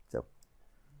idea.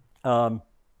 So,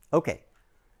 okay,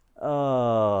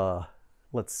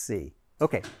 let's see.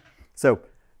 Okay, so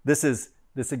this is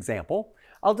this example.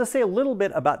 I'll just say a little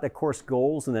bit about the course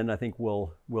goals, and then I think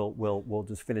we'll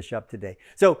just finish up today.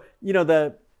 So,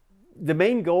 the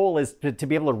main goal is to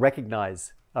be able to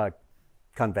recognize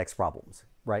convex problems,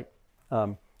 right?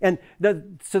 And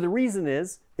so the reason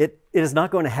is, it is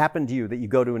not going to happen to you that you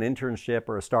go to an internship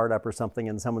or a startup or something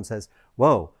and someone says,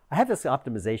 whoa, I have this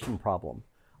optimization problem.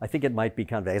 I think it might be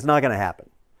Convex. It's not going to happen.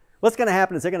 What's going to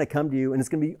happen is they're going to come to you and it's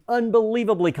going to be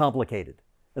unbelievably complicated.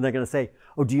 And they're going to say,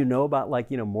 oh, do you know about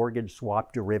mortgage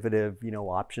swap derivative,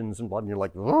 options and blah, and you're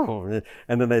like, oh.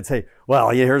 And then they'd say,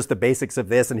 well, yeah, here's the basics of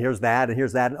this and here's that and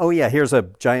here's that. And, oh yeah, here's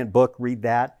a giant book, read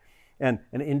that. And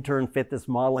an intern fit this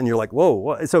model and you're like, whoa,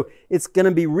 what? So it's going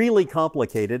to be really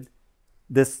complicated.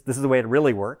 This is the way it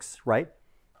really works, right?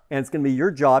 And it's going to be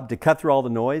your job to cut through all the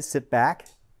noise, sit back,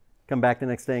 come back the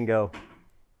next day and go,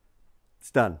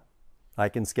 it's done. I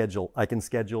can schedule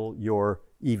your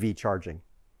EV charging.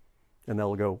 And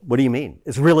they'll go, what do you mean?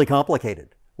 It's really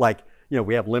complicated. Like,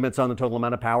 we have limits on the total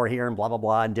amount of power here and blah, blah,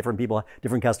 blah. And different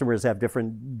customers have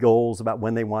different goals about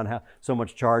when they want to have so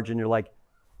much charge. And you're like,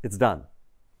 it's done.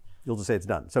 You'll just say it's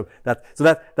done. So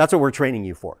that's what we're training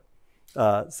you for.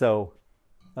 That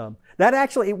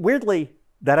actually, weirdly,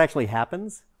 that actually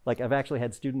happens. Like I've actually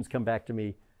had students come back to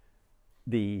me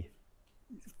the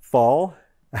fall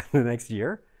the next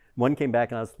year. One came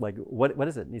back and I was like, what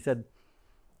is it? And he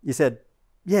said,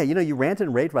 yeah, you rant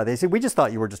and rave about it. They said, we just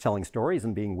thought you were just telling stories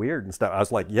and being weird and stuff. I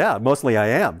was like, yeah, mostly I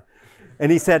am.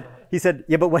 And he said,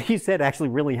 yeah, but what you said actually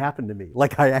really happened to me.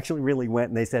 Like I actually really went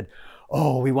and they said,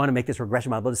 oh, we want to make this regression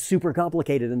model, but it's super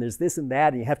complicated and there's this and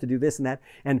that and you have to do this and that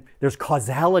and there's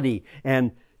causality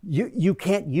and you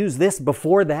can't use this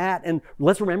before that. And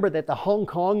let's remember that the Hong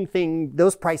Kong thing,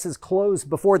 those prices close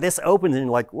before this opens. And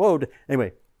you're like, whoa.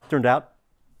 Anyway, turned out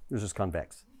it was just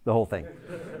Convex, the whole thing.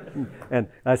 And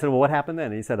I said, well, what happened then?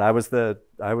 And he said, I was the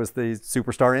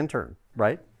superstar intern,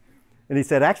 right? And he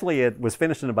said, actually, it was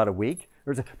finished in about a week.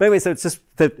 But anyway, so it's just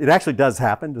that it actually does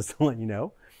happen, just to let you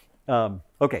know.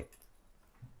 Okay.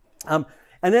 And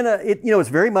then, it's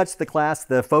very much the class,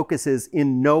 the focus is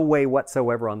in no way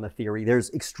whatsoever on the theory. There's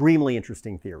extremely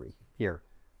interesting theory here.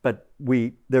 But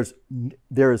we're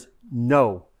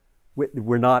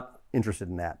not interested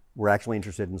in that. We're actually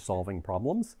interested in solving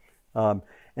problems.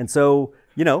 And so,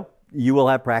 you will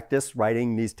have practice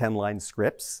writing these 10-line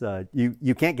scripts.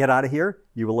 You can't get out of here.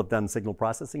 You will have done signal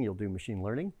processing. You'll do machine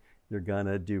learning. You're going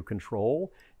to do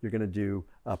control. You're going to do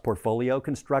portfolio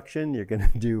construction. You're going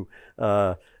to do,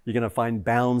 you're going to find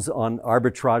bounds on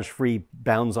arbitrage-free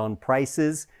bounds on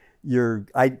prices.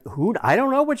 I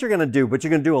don't know what you're going to do, but you're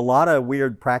going to do a lot of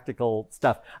weird practical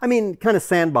stuff. I mean, kind of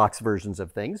sandbox versions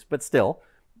of things, but still,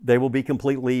 they will be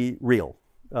completely real.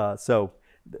 So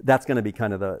that's going to be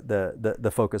kind of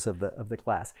the focus of the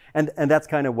class, and that's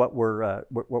kind of what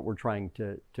we're trying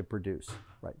to produce,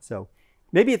 right? So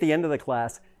maybe at the end of the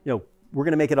class, we're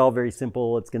going to make it all very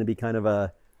simple. It's going to be kind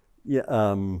of you're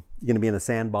going to be in a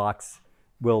sandbox.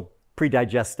 We'll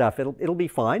pre-digest stuff. It'll be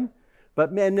fine,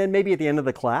 and then maybe at the end of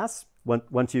the class,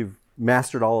 once you've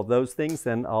mastered all of those things,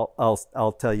 then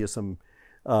I'll tell you some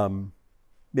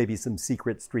maybe some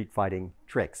secret street fighting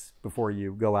tricks before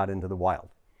you go out into the wild.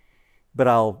 But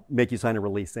I'll make you sign a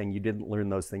release saying you didn't learn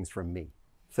those things from me.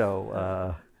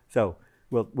 So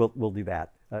we'll do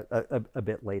that a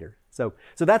bit later. So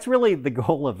that's really the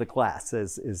goal of the class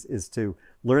is to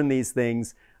learn these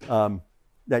things. So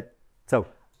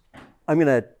I'm going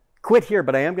to quit here,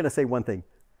 but I am going to say one thing.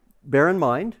 Bear in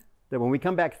mind that when we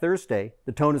come back Thursday,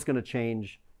 the tone is going to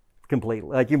change completely.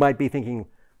 Like you might be thinking,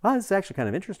 oh, this is actually kind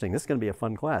of interesting. This is going to be a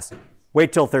fun class.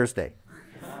 Wait till Thursday.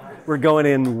 We're going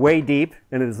in way deep,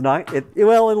 and it is not,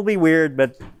 well, it'll be weird,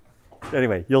 but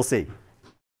anyway, you'll see.